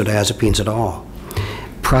benzodiazepines at all.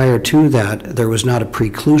 Prior to that, there was not a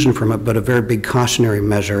preclusion from it, but a very big cautionary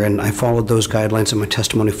measure, and I followed those guidelines, and my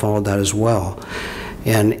testimony followed that as well.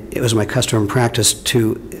 And it was my custom and practice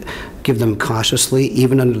to give them cautiously,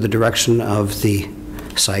 even under the direction of the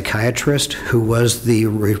psychiatrist, who was the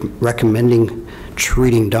recommending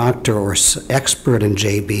treating doctor or expert in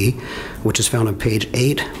JB, which is found on page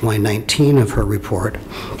 8, line 19 of her report,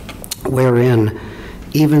 wherein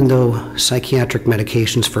even though psychiatric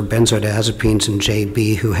medications for benzodiazepines in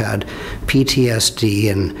JB who had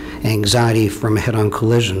PTSD and anxiety from a head-on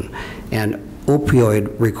collision and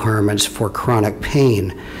opioid requirements for chronic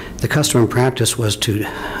pain, the custom and practice was to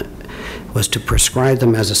prescribe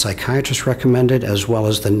them as a psychiatrist recommended, as well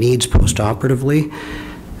as the needs post-operatively,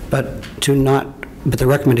 but the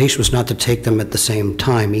recommendation was not to take them at the same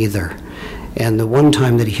time either. And the one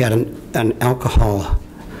time that he had an alcohol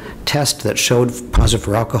test that showed positive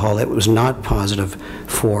for alcohol, it was not positive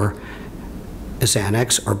for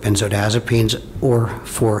Xanax or benzodiazepines or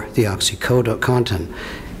for the OxyContin.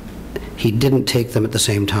 He didn't take them at the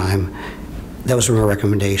same time. That was my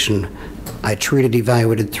recommendation. I treated,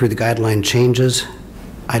 evaluated through the guideline changes.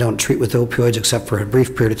 I don't treat with opioids except for a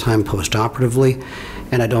brief period of time post-operatively,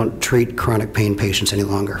 and I don't treat chronic pain patients any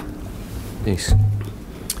longer. Thanks.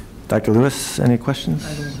 Dr. Lewis, any questions?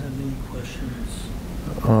 I don't have any questions.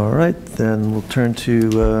 All right, then we'll turn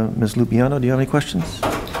to Ms. Lupiano. Do you have any questions?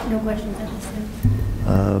 No questions at this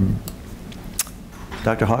time.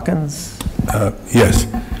 Dr. Hawkins? Yes.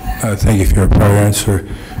 Thank you for your prior answer.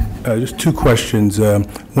 Just two questions.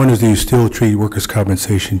 One is, do you still treat workers'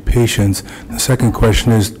 compensation patients? The second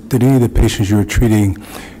question is, did any of the patients you were treating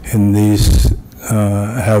in these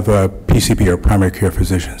have PCP or primary care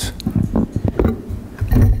physicians?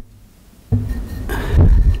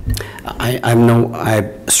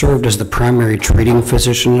 I served as the primary treating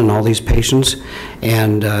physician in all these patients,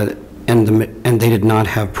 and they did not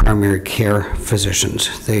have primary care physicians.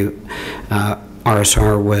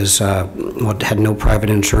 RSR had no private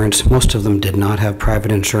insurance. Most of them did not have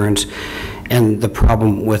private insurance, and the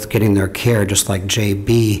problem with getting their care, just like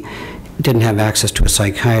JB, didn't have access to a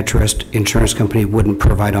psychiatrist. Insurance company wouldn't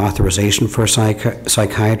provide authorization for a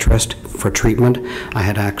psychiatrist for treatment. I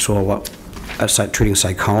had a treating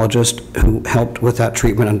psychologist who helped with that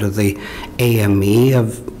treatment under the AME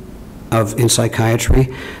in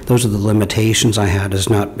psychiatry. Those are the limitations I had, is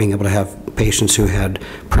not being able to have patients who had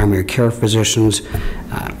primary care physicians,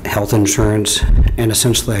 health insurance, and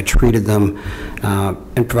essentially I treated them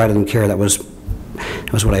and provided them care. That was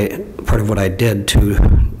part of what I did to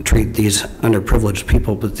treat these underprivileged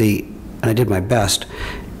people, and I did my best.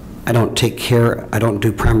 I don't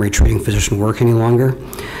do primary treating physician work any longer.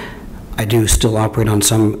 I do still operate on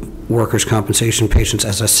some workers' compensation patients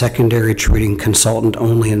as a secondary treating consultant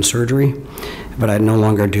only in surgery, but I no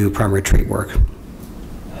longer do primary treat work.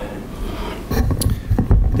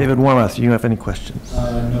 David Warmoth, do you have any questions?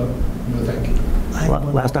 No, thank you.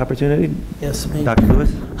 Last opportunity? Yes, me. Dr.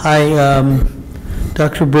 Lewis? Hi,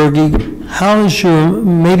 Dr. Berge.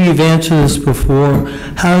 Maybe you've answered this before,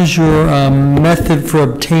 how's your method for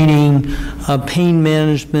obtaining pain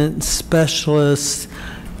management specialists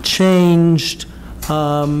changed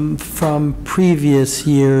from previous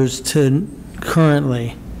years to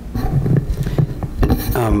currently?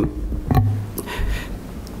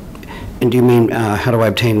 And do you mean, how do I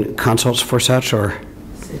obtain consults for such, or?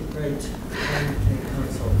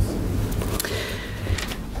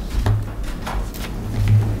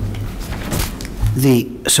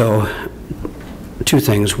 So, two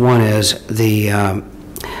things. One is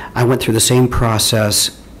I went through the same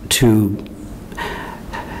process to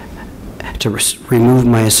remove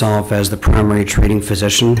myself as the primary treating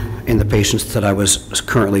physician in the patients that I was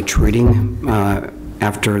currently treating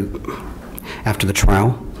after the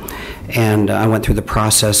trial. And I went through the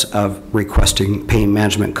process of requesting pain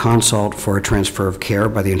management consult for a transfer of care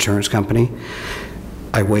by the insurance company.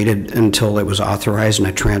 I waited until it was authorized, and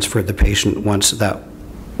I transferred the patient once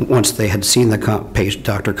they had seen the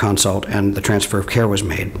doctor consult and the transfer of care was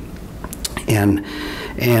made. And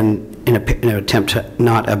in an attempt to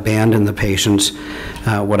not abandon the patients,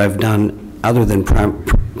 what I've done, other than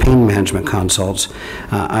pain management consults,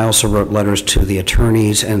 I also wrote letters to the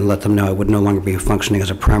attorneys and let them know I would no longer be functioning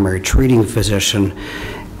as a primary treating physician,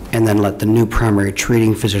 and then let the new primary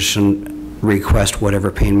treating physician request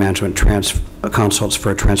whatever pain management consults for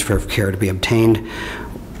a transfer of care to be obtained.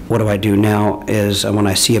 What do I do now is when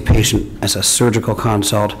I see a patient as a surgical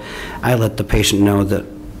consult, I let the patient know that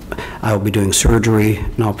I will be doing surgery,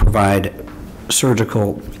 and I'll provide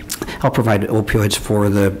opioids for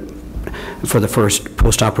the first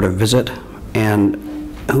post-operative visit, and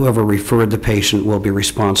whoever referred the patient will be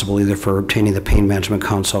responsible either for obtaining the pain management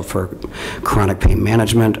consult for chronic pain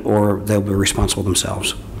management, or they'll be responsible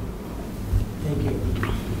themselves. Thank you.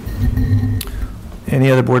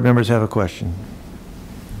 Any other board members have a question?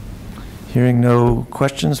 Hearing no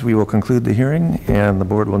questions, we will conclude the hearing, and the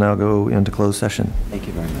board will now go into closed session. Thank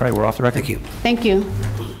you very much. All right, we're off the record. Thank you. Thank you.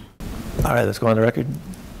 All right, let's go on the record.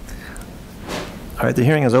 All right, the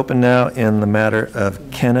hearing is open now in the matter of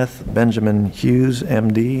Kenneth Benjamin Hughes,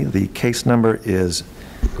 MD. The case number is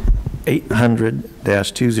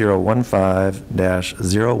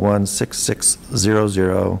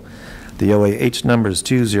 800-2015-016600. The OAH number is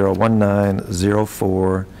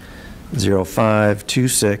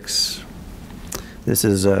 2019-040526. This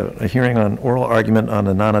is a hearing on oral argument on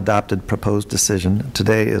a non-adopted proposed decision.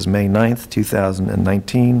 Today is May 9th,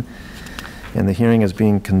 2019, and the hearing is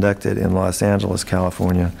being conducted in Los Angeles,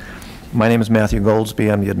 California. My name is Matthew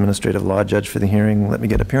Goldsby. I'm the administrative law judge for the hearing. Let me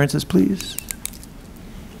get appearances, please.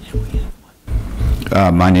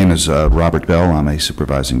 My name is Robert Bell. I'm a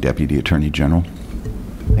supervising deputy attorney general.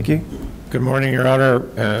 Thank you. Good morning, Your Honor.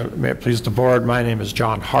 May it please the board, my name is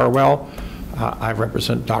John Harwell. I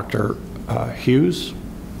represent Dr. Hughes.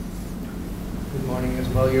 Good morning as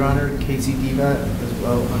well, Your Honor. Casey Diva, as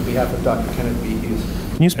well, on behalf of Dr. Kenneth B. Hughes.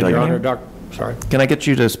 Can you spell your name? Sorry. Can I get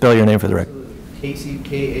you to spell your name for the record? Casey,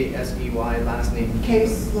 K-A-S-E-Y, last name.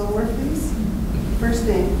 Case slower, please. First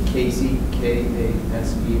name. Casey,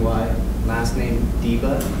 K-A-S-E-Y, last name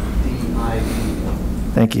Diva, D-I-V-A.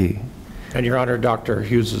 Thank you. And Your Honor, Dr.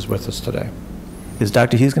 Hughes is with us today. Is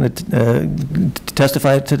Dr. Hughes going to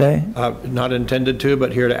testify today? Not intended to,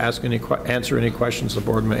 but here to answer any questions the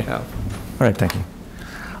board may have. All right, thank you.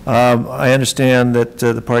 I understand that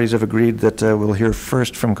the parties have agreed that we'll hear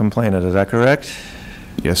first from complainant. Is that correct?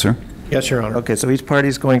 Yes, sir. Yes, Your Honor. Okay, so each party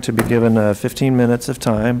is going to be given 15 minutes of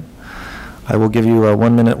time. I will give you a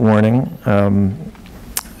 1-minute warning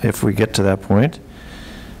if we get to that point.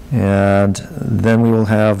 And then we will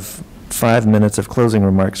have 5 minutes of closing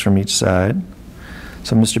remarks from each side.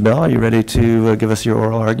 So, Mr. Bell, are you ready to give us your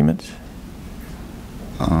oral argument?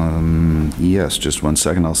 Yes, just 1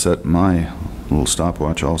 second. I'll set my little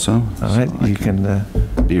stopwatch also. All right, so you can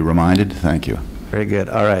be reminded. Thank you. Very good.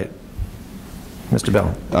 All right. Mr.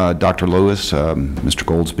 Bell. Dr. Lewis, Mr.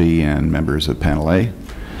 Goldsby, and members of Panel A.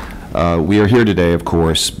 We are here today, of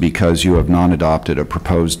course, because you have non-adopted a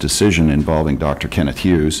proposed decision involving Dr. Kenneth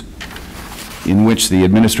Hughes, in which the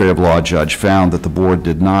administrative law judge found that the board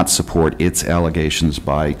did not support its allegations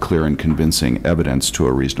by clear and convincing evidence to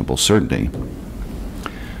a reasonable certainty.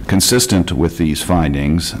 Consistent with these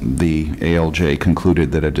findings, the ALJ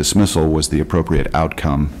concluded that a dismissal was the appropriate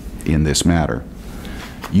outcome in this matter.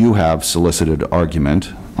 You have solicited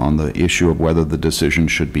argument on the issue of whether the decision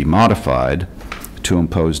should be modified to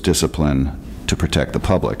impose discipline to protect the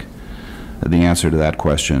public. The answer to that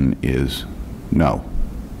question is no.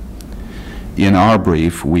 In our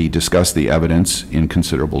brief, we discuss the evidence in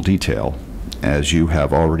considerable detail. As you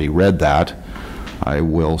have already read that, I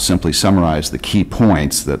will simply summarize the key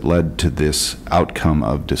points that led to this outcome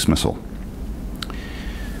of dismissal.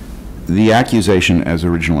 The accusation as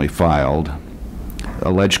originally filed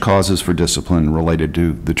alleged causes for discipline related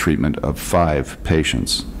to the treatment of 5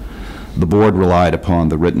 patients. The board relied upon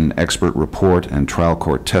the written expert report and trial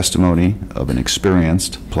court testimony of an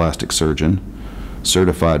experienced plastic surgeon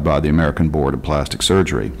certified by the American Board of Plastic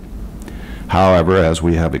Surgery. However, as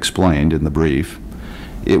we have explained in the brief,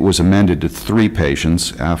 it was amended to 3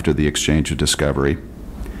 patients after the exchange of discovery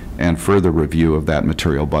and further review of that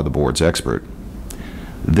material by the board's expert.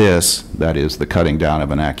 This, that is, the cutting down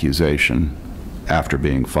of an accusation after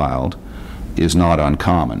being filed, is not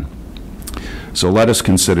uncommon. So let us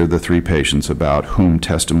consider the 3 patients about whom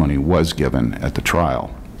testimony was given at the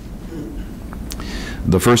trial.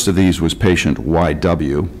 The first of these was patient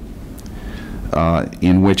YW,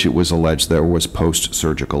 in which it was alleged there was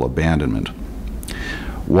post-surgical abandonment.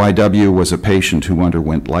 YW was a patient who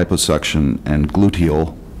underwent liposuction and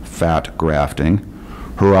gluteal fat grafting.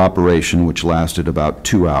 Her operation, which lasted about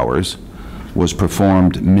 2 hours, was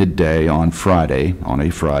performed midday on a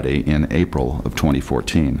Friday in April of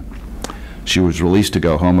 2014. She was released to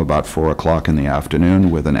go home about 4 o'clock in the afternoon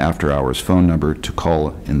with an after-hours phone number to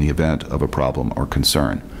call in the event of a problem or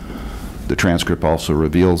concern. The transcript also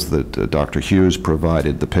reveals that Dr. Hughes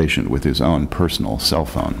provided the patient with his own personal cell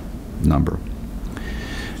phone number.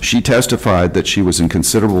 She testified that she was in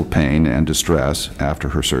considerable pain and distress after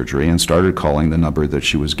her surgery and started calling the number that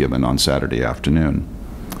she was given on Saturday afternoon.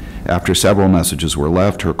 After several messages were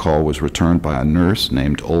left, her call was returned by a nurse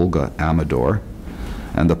named Olga Amador,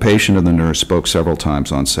 and the patient and the nurse spoke several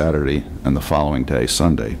times on Saturday and the following day,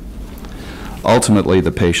 Sunday. Ultimately,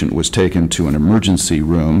 the patient was taken to an emergency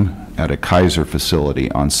room at a Kaiser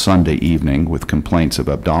facility on Sunday evening with complaints of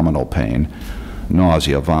abdominal pain,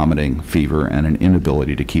 nausea, vomiting, fever, and an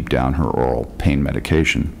inability to keep down her oral pain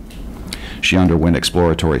medication. She underwent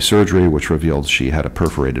exploratory surgery, which revealed she had a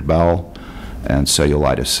perforated bowel and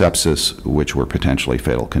cellulitis sepsis, which were potentially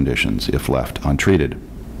fatal conditions if left untreated.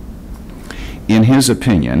 In his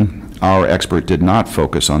opinion, our expert did not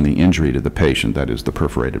focus on the injury to the patient, that is, the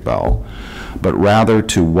perforated bowel, but rather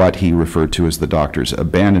to what he referred to as the doctor's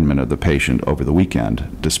abandonment of the patient over the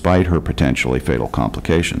weekend, despite her potentially fatal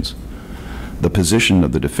complications. The position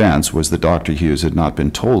of the defense was that Dr. Hughes had not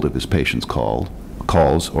been told of his patient's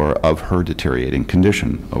calls or of her deteriorating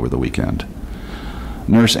condition over the weekend.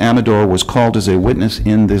 Nurse Amador was called as a witness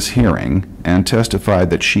in this hearing and testified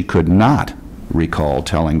that she could not recall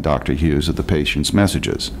telling Dr. Hughes of the patient's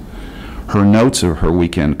messages. Her notes of her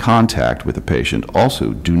weekend contact with the patient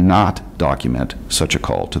also do not document such a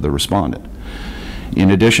call to the respondent. In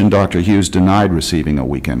addition, Dr. Hughes denied receiving a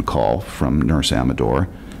weekend call from Nurse Amador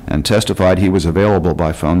and testified he was available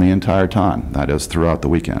by phone the entire time, that is, throughout the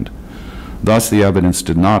weekend. Thus, the evidence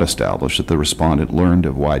did not establish that the respondent learned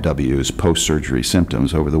of YW's post-surgery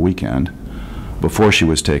symptoms over the weekend before she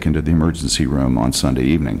was taken to the emergency room on Sunday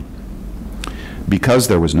evening. Because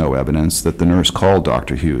there was no evidence that the nurse called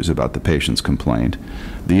Dr. Hughes about the patient's complaint,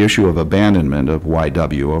 the issue of abandonment of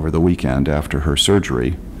YW over the weekend after her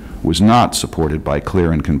surgery was not supported by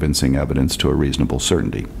clear and convincing evidence to a reasonable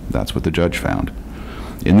certainty. That's what the judge found.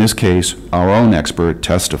 In this case, our own expert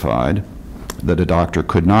testified that a doctor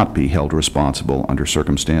could not be held responsible under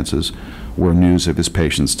circumstances where news of his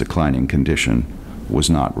patient's declining condition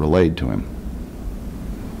was not relayed to him.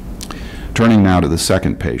 Turning now to the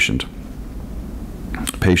second patient,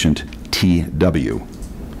 patient TW.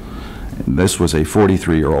 This was a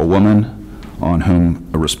 43-year-old woman on whom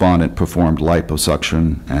a respondent performed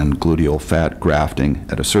liposuction and gluteal fat grafting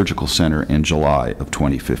at a surgical center in July of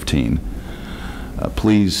 2015.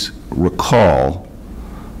 Please recall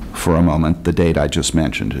for a moment the date I just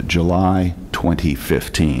mentioned, July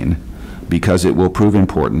 2015, because it will prove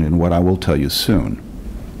important in what I will tell you soon.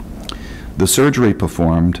 The surgery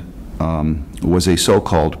performed was a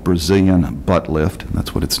so-called Brazilian butt lift,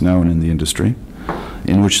 that's what it's known in the industry,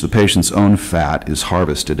 in which the patient's own fat is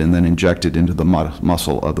harvested and then injected into the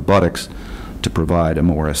muscle of the buttocks to provide a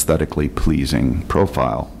more aesthetically pleasing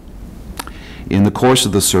profile. In the course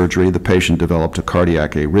of the surgery, the patient developed a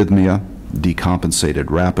cardiac arrhythmia, decompensated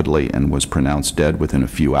rapidly, and was pronounced dead within a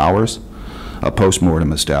few hours. A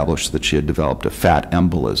postmortem established that she had developed a fat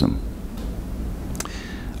embolism.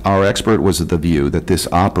 Our expert was of the view that this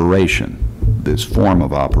operation, this form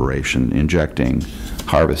of operation, injecting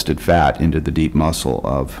harvested fat into the deep muscle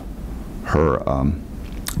of her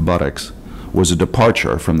buttocks, was a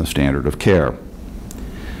departure from the standard of care.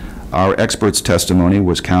 Our expert's testimony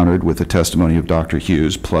was countered with the testimony of Dr.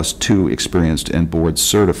 Hughes plus 2 experienced and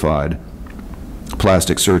board-certified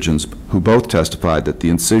plastic surgeons who both testified that the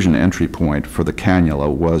incision entry point for the cannula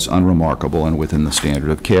was unremarkable and within the standard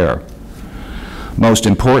of care. Most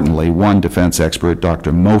importantly, one defense expert,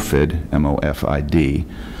 Dr. Mofid, M-O-F-I-D,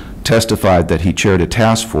 testified that he chaired a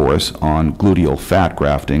task force on gluteal fat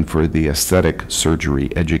grafting for the Aesthetic Surgery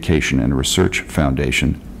Education and Research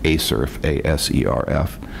Foundation, ASERF,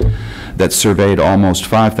 A-S-E-R-F, that surveyed almost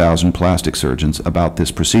 5,000 plastic surgeons about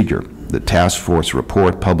this procedure. The task force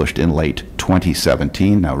report published in late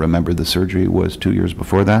 2017, now remember the surgery was 2 years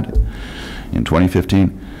before that, in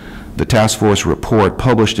 2015, the task force report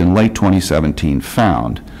published in late 2017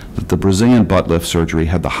 found that the Brazilian butt lift surgery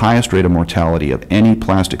had the highest rate of mortality of any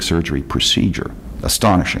plastic surgery procedure,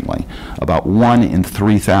 astonishingly, about 1 in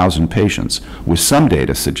 3,000 patients, with some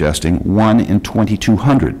data suggesting 1 in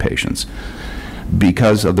 2,200 patients,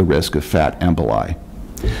 because of the risk of fat emboli.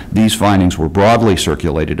 These findings were broadly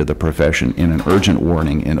circulated to the profession in an urgent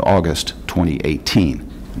warning in August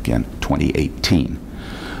 2018. Again, 2018.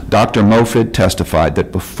 Dr. Mofid testified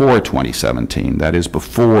that before 2017, that is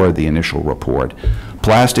before the initial report,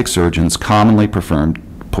 plastic surgeons commonly performed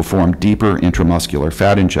deeper intramuscular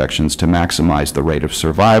fat injections to maximize the rate of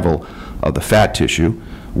survival of the fat tissue,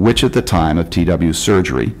 which at the time of TW's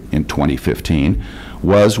surgery in 2015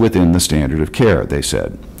 was within the standard of care, they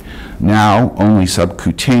said. Now, only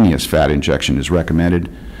subcutaneous fat injection is recommended,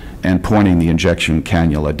 and pointing the injection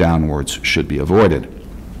cannula downwards should be avoided.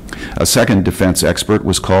 A second defense expert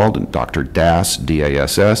was called, Dr. Das,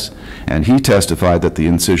 D-A-S-S, and he testified that the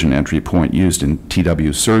incision entry point used in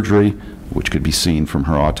TW's surgery, which could be seen from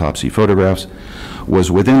her autopsy photographs,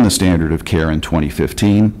 was within the standard of care in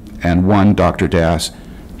 2015, and one Dr. Das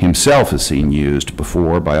himself has seen used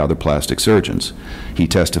before by other plastic surgeons. He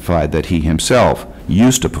testified that he himself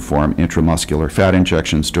used to perform intramuscular fat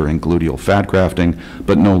injections during gluteal fat grafting,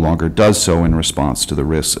 but no longer does so in response to the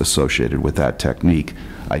risks associated with that technique,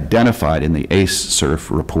 identified in the ACE-SURF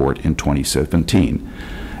report in 2017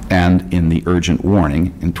 and in the urgent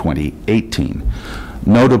warning in 2018.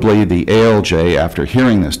 Notably, the ALJ, after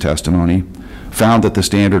hearing this testimony, found that the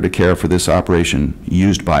standard of care for this operation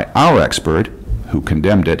used by our expert, who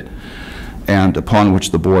condemned it, and upon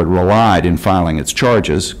which the board relied in filing its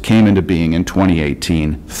charges, came into being in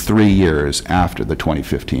 2018, 3 years after the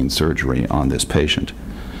 2015 surgery on this patient.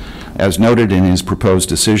 As noted in his proposed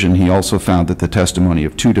decision, he also found that the testimony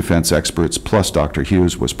of 2 defense experts plus Dr.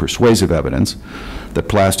 Hughes was persuasive evidence that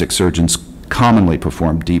plastic surgeons commonly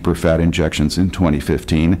performed deeper fat injections in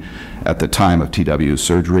 2015 at the time of TW's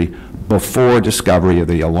surgery before discovery of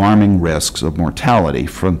the alarming risks of mortality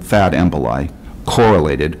from fat emboli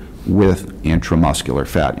correlated with intramuscular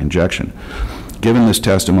fat injection. Given this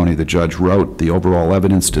testimony, the judge wrote, the overall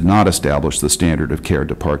evidence did not establish the standard of care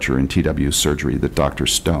departure in TW's surgery that Dr.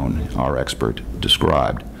 Stone, our expert,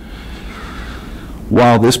 described.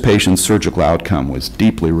 While this patient's surgical outcome was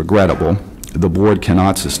deeply regrettable, the board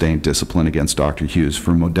cannot sustain discipline against Dr. Hughes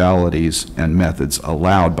for modalities and methods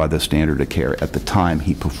allowed by the standard of care at the time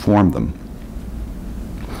he performed them.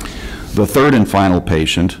 The third and final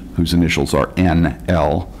patient, whose initials are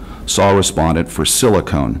NL, saw respondent for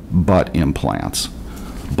silicone buttock implants.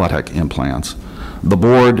 The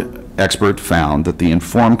board expert found that the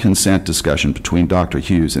informed consent discussion between Dr.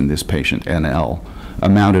 Hughes and this patient, NL,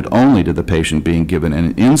 amounted only to the patient being given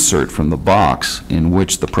an insert from the box in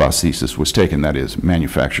which the prosthesis was taken, that is,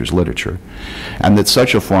 manufacturer's literature, and that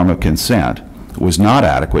such a form of consent was not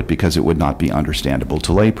adequate because it would not be understandable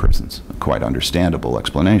to laypersons. A quite understandable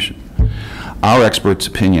explanation. Our expert's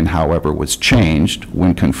opinion, however, was changed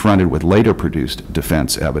when confronted with later produced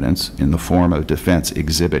defense evidence in the form of Defense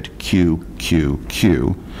Exhibit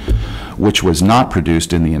QQQ, which was not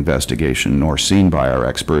produced in the investigation nor seen by our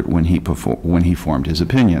expert when he formed his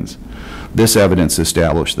opinions. This evidence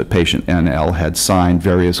established that patient NL had signed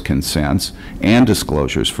various consents and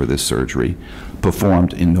disclosures for this surgery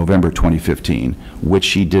performed in November 2015, which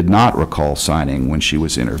she did not recall signing when she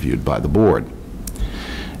was interviewed by the board.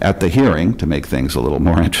 At the hearing, to make things a little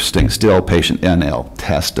more interesting still, patient NL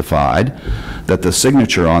testified that the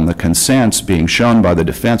signature on the consents being shown by the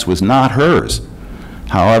defense was not hers.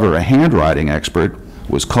 However, a handwriting expert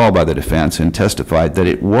was called by the defense and testified that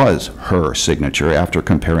it was her signature after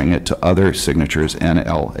comparing it to other signatures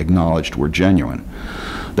NL acknowledged were genuine.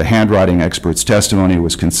 The handwriting expert's testimony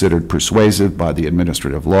was considered persuasive by the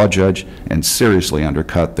administrative law judge and seriously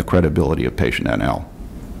undercut the credibility of patient NL.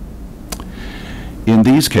 In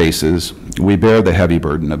these cases, we bear the heavy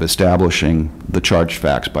burden of establishing the charged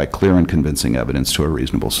facts by clear and convincing evidence to a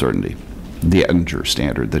reasonable certainty, the Ettinger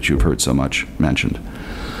standard that you've heard so much mentioned.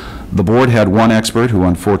 The board had one expert who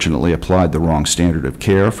unfortunately applied the wrong standard of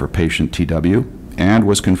care for patient TW and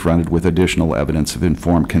was confronted with additional evidence of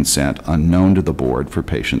informed consent unknown to the board for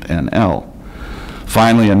patient NL.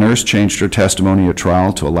 Finally, a nurse changed her testimony at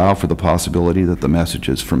trial to allow for the possibility that the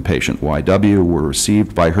messages from patient YW were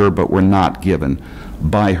received by her but were not given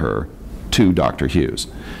by her to Dr. Hughes.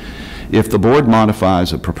 If the board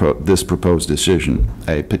modifies this proposed decision,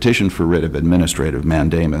 a petition for writ of administrative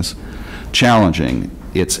mandamus challenging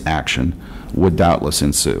its action would doubtless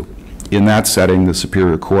ensue. In that setting, the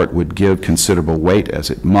Superior Court would give considerable weight, as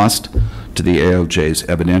it must, to the ALJ's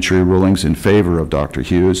evidentiary rulings in favor of Dr.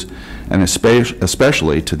 Hughes, and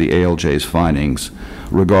especially to the ALJ's findings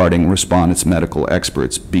regarding respondents' medical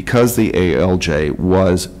experts, because the ALJ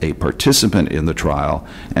was a participant in the trial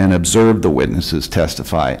and observed the witnesses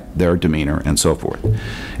testify, their demeanor, and so forth.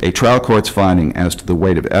 A trial court's finding as to the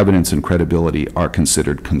weight of evidence and credibility are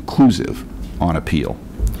considered conclusive on appeal.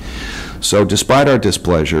 So despite our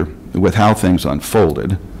displeasure with how things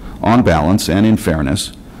unfolded, on balance and in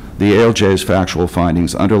fairness, the ALJ's factual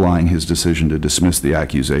findings underlying his decision to dismiss the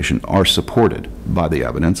accusation are supported by the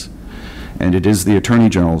evidence, and it is the Attorney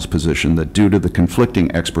General's position that due to the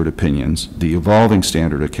conflicting expert opinions, the evolving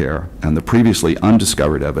standard of care, and the previously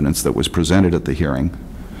undiscovered evidence that was presented at the hearing,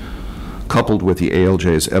 coupled with the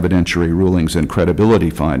ALJ's evidentiary rulings and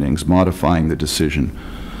credibility findings modifying the decision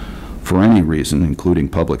for any reason, including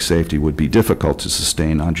public safety, would be difficult to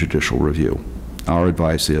sustain on judicial review. Our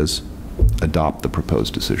advice is adopt the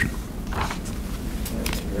proposed decision.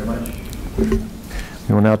 Thank you very much.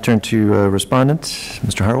 We will now turn to respondent,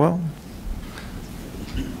 Mr. Harwell.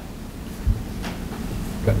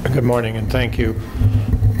 Good morning, and thank you.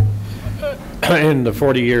 In the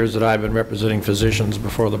 40 years that I've been representing physicians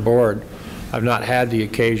before the board, I've not had the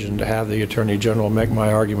occasion to have the Attorney General make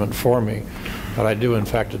my argument for me, but I do in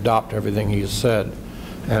fact adopt everything he has said.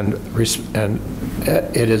 And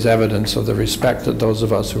it is evidence of the respect that those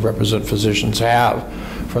of us who represent physicians have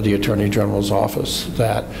for the Attorney General's office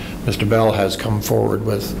that Mr. Bell has come forward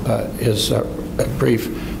with his brief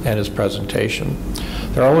and his presentation.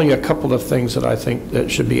 There are only a couple of things that I think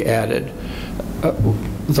that should be added.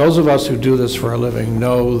 Those of us who do this for a living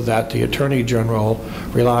know that the Attorney General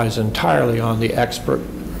relies entirely on the expert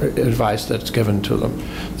advice that's given to them.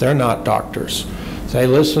 They're not doctors. They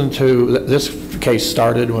listen to, this case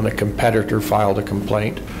started when a competitor filed a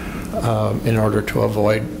complaint in order to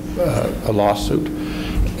avoid a lawsuit.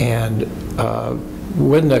 And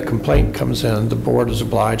when the complaint comes in, the board is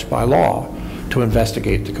obliged by law to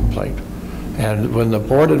investigate the complaint. And when the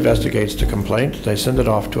board investigates the complaint, they send it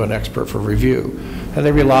off to an expert for review. And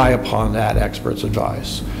they rely upon that expert's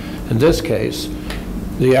advice. In this case,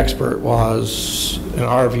 the expert was, in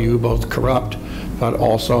our view, both corrupt, but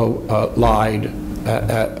also lied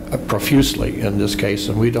profusely in this case,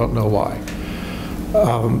 and we don't know why.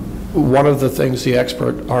 One of the things the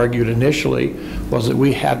expert argued initially was that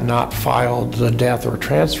we had not filed the death or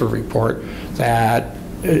transfer report that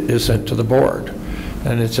is sent to the board.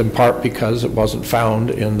 And it's in part because it wasn't found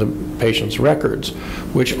in the patient's records,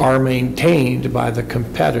 which are maintained by the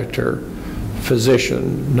competitor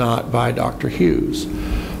physician, not by Dr. Hughes.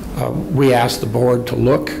 We asked the board to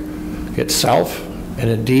look itself, and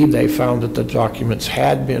indeed they found that the documents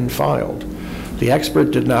had been filed. The expert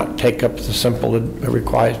did not take up the simple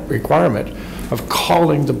requirement of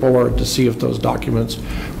calling the board to see if those documents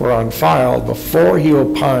were on file before he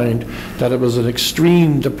opined that it was an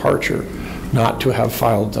extreme departure not to have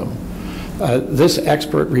filed them. This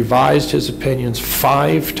expert revised his opinions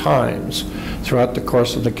 5 times throughout the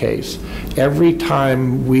course of the case. Every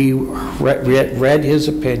time we read his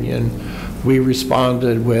opinion, we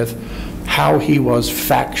responded with how he was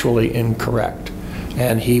factually incorrect,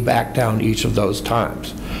 and he backed down each of those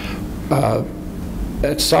times.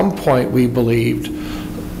 At some point, we believed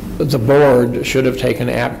the board should have taken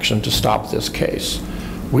action to stop this case.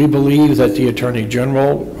 We believe that the Attorney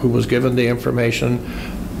General, who was given the information,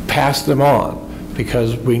 passed them on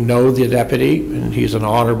because we know the deputy, and he's an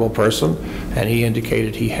honorable person, and he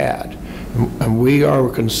indicated he had. And we are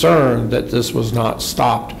concerned that this was not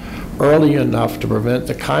stopped early enough to prevent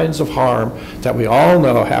the kinds of harm that we all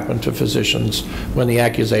know happen to physicians when the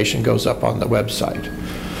accusation goes up on the website.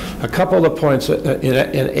 A couple of points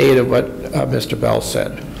in aid of what Mr. Bell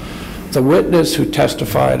said. The witness who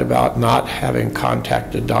testified about not having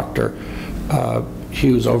contacted Dr.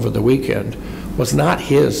 Hughes over the weekend was not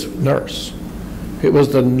his nurse. It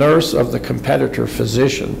was the nurse of the competitor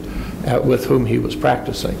physician with whom he was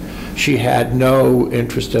practicing. She had no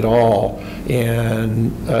interest at all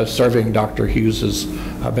in serving Dr. Hughes's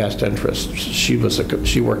best interests.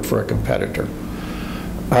 She worked for a competitor.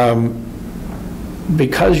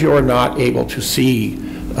 Because you're not able to see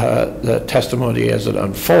the testimony as it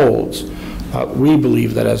unfolds, we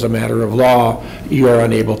believe that as a matter of law, you are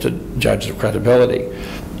unable to judge the credibility.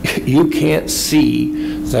 you can't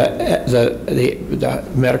see the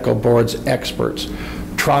medical board's experts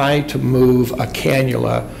try to move a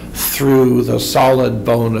cannula through the solid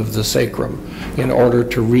bone of the sacrum in order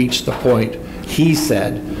to reach the point he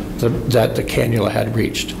said that the cannula had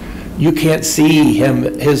reached. You can't see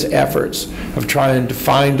his efforts of trying to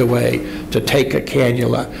find a way to take a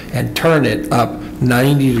cannula and turn it up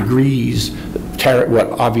 90 degrees,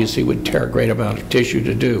 what obviously would tear a great amount of tissue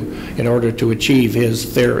to do in order to achieve his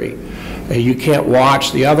theory. You can't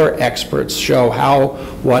watch the other experts show how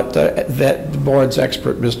what the board's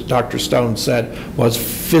expert, Dr. Stone, said was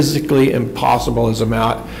physically impossible as a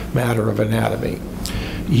matter of anatomy.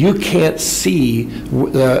 You can't see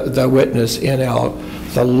the witness,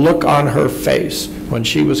 NL, the look on her face when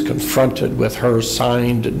she was confronted with her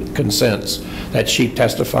signed consents that she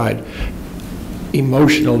testified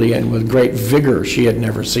emotionally and with great vigor she had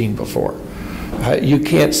never seen before. You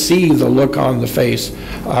can't see the look on the face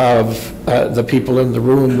of the people in the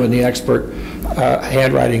room when the expert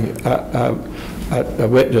handwriting a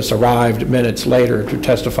witness arrived minutes later to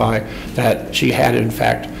testify that she had in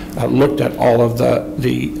fact looked at all of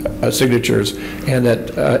the signatures and that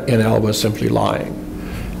NL was simply lying.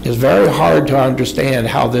 It's very hard to understand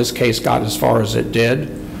how this case got as far as it did.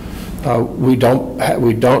 We don't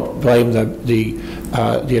blame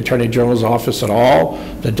the Attorney General's office at all.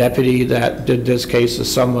 The deputy that did this case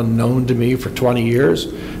is someone known to me for 20 years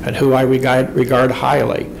and who I regard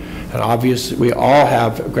highly. And obviously, we all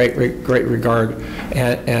have great regard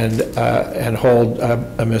and hold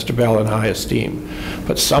Mr. Bell in high esteem.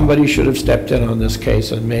 But somebody should have stepped in on this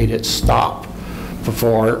case and made it stop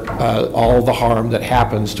before all the harm that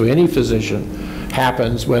happens to any physician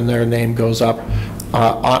happens when their name goes up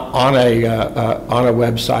on a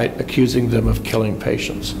website accusing them of killing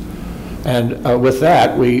patients. And with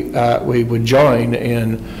that, we would join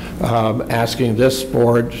in asking this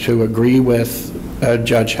board to agree with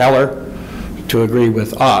Judge Heller, to agree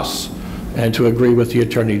with us, and to agree with the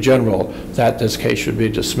Attorney General that this case should be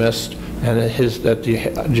dismissed and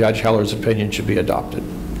that Judge Heller's opinion should be adopted.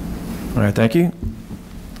 All right, thank you.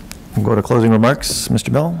 We'll go to closing remarks.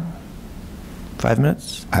 Mr. Bell, 5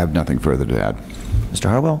 minutes. I have nothing further to add. Mr.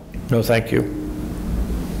 Harwell? No, thank you.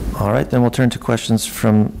 All right, then we'll turn to questions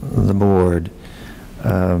from the board.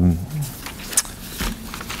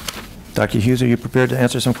 Dr. Hughes, are you prepared to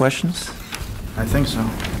answer some questions? I think so.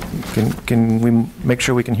 Can we make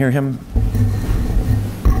sure we can hear him?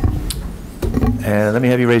 And let me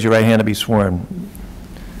have you raise your right hand to be sworn.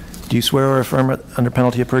 Do you swear or affirm under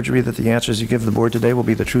penalty of perjury that the answers you give the board today will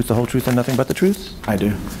be the truth, the whole truth, and nothing but the truth? I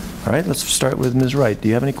do. All right, let's start with Ms. Wright. Do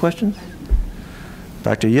you have any questions?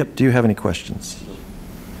 Dr. Yip, do you have any questions?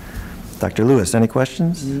 Dr. Lewis, any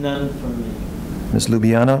questions? None from me. Ms.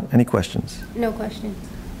 Lubiano, any questions? No questions.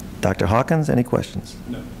 Dr. Hawkins, any questions?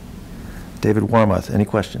 No. David Warmoth, any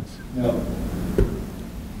questions? No.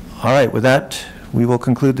 All right, with that, we will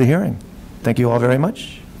conclude the hearing. Thank you all very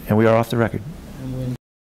much, and we are off the record.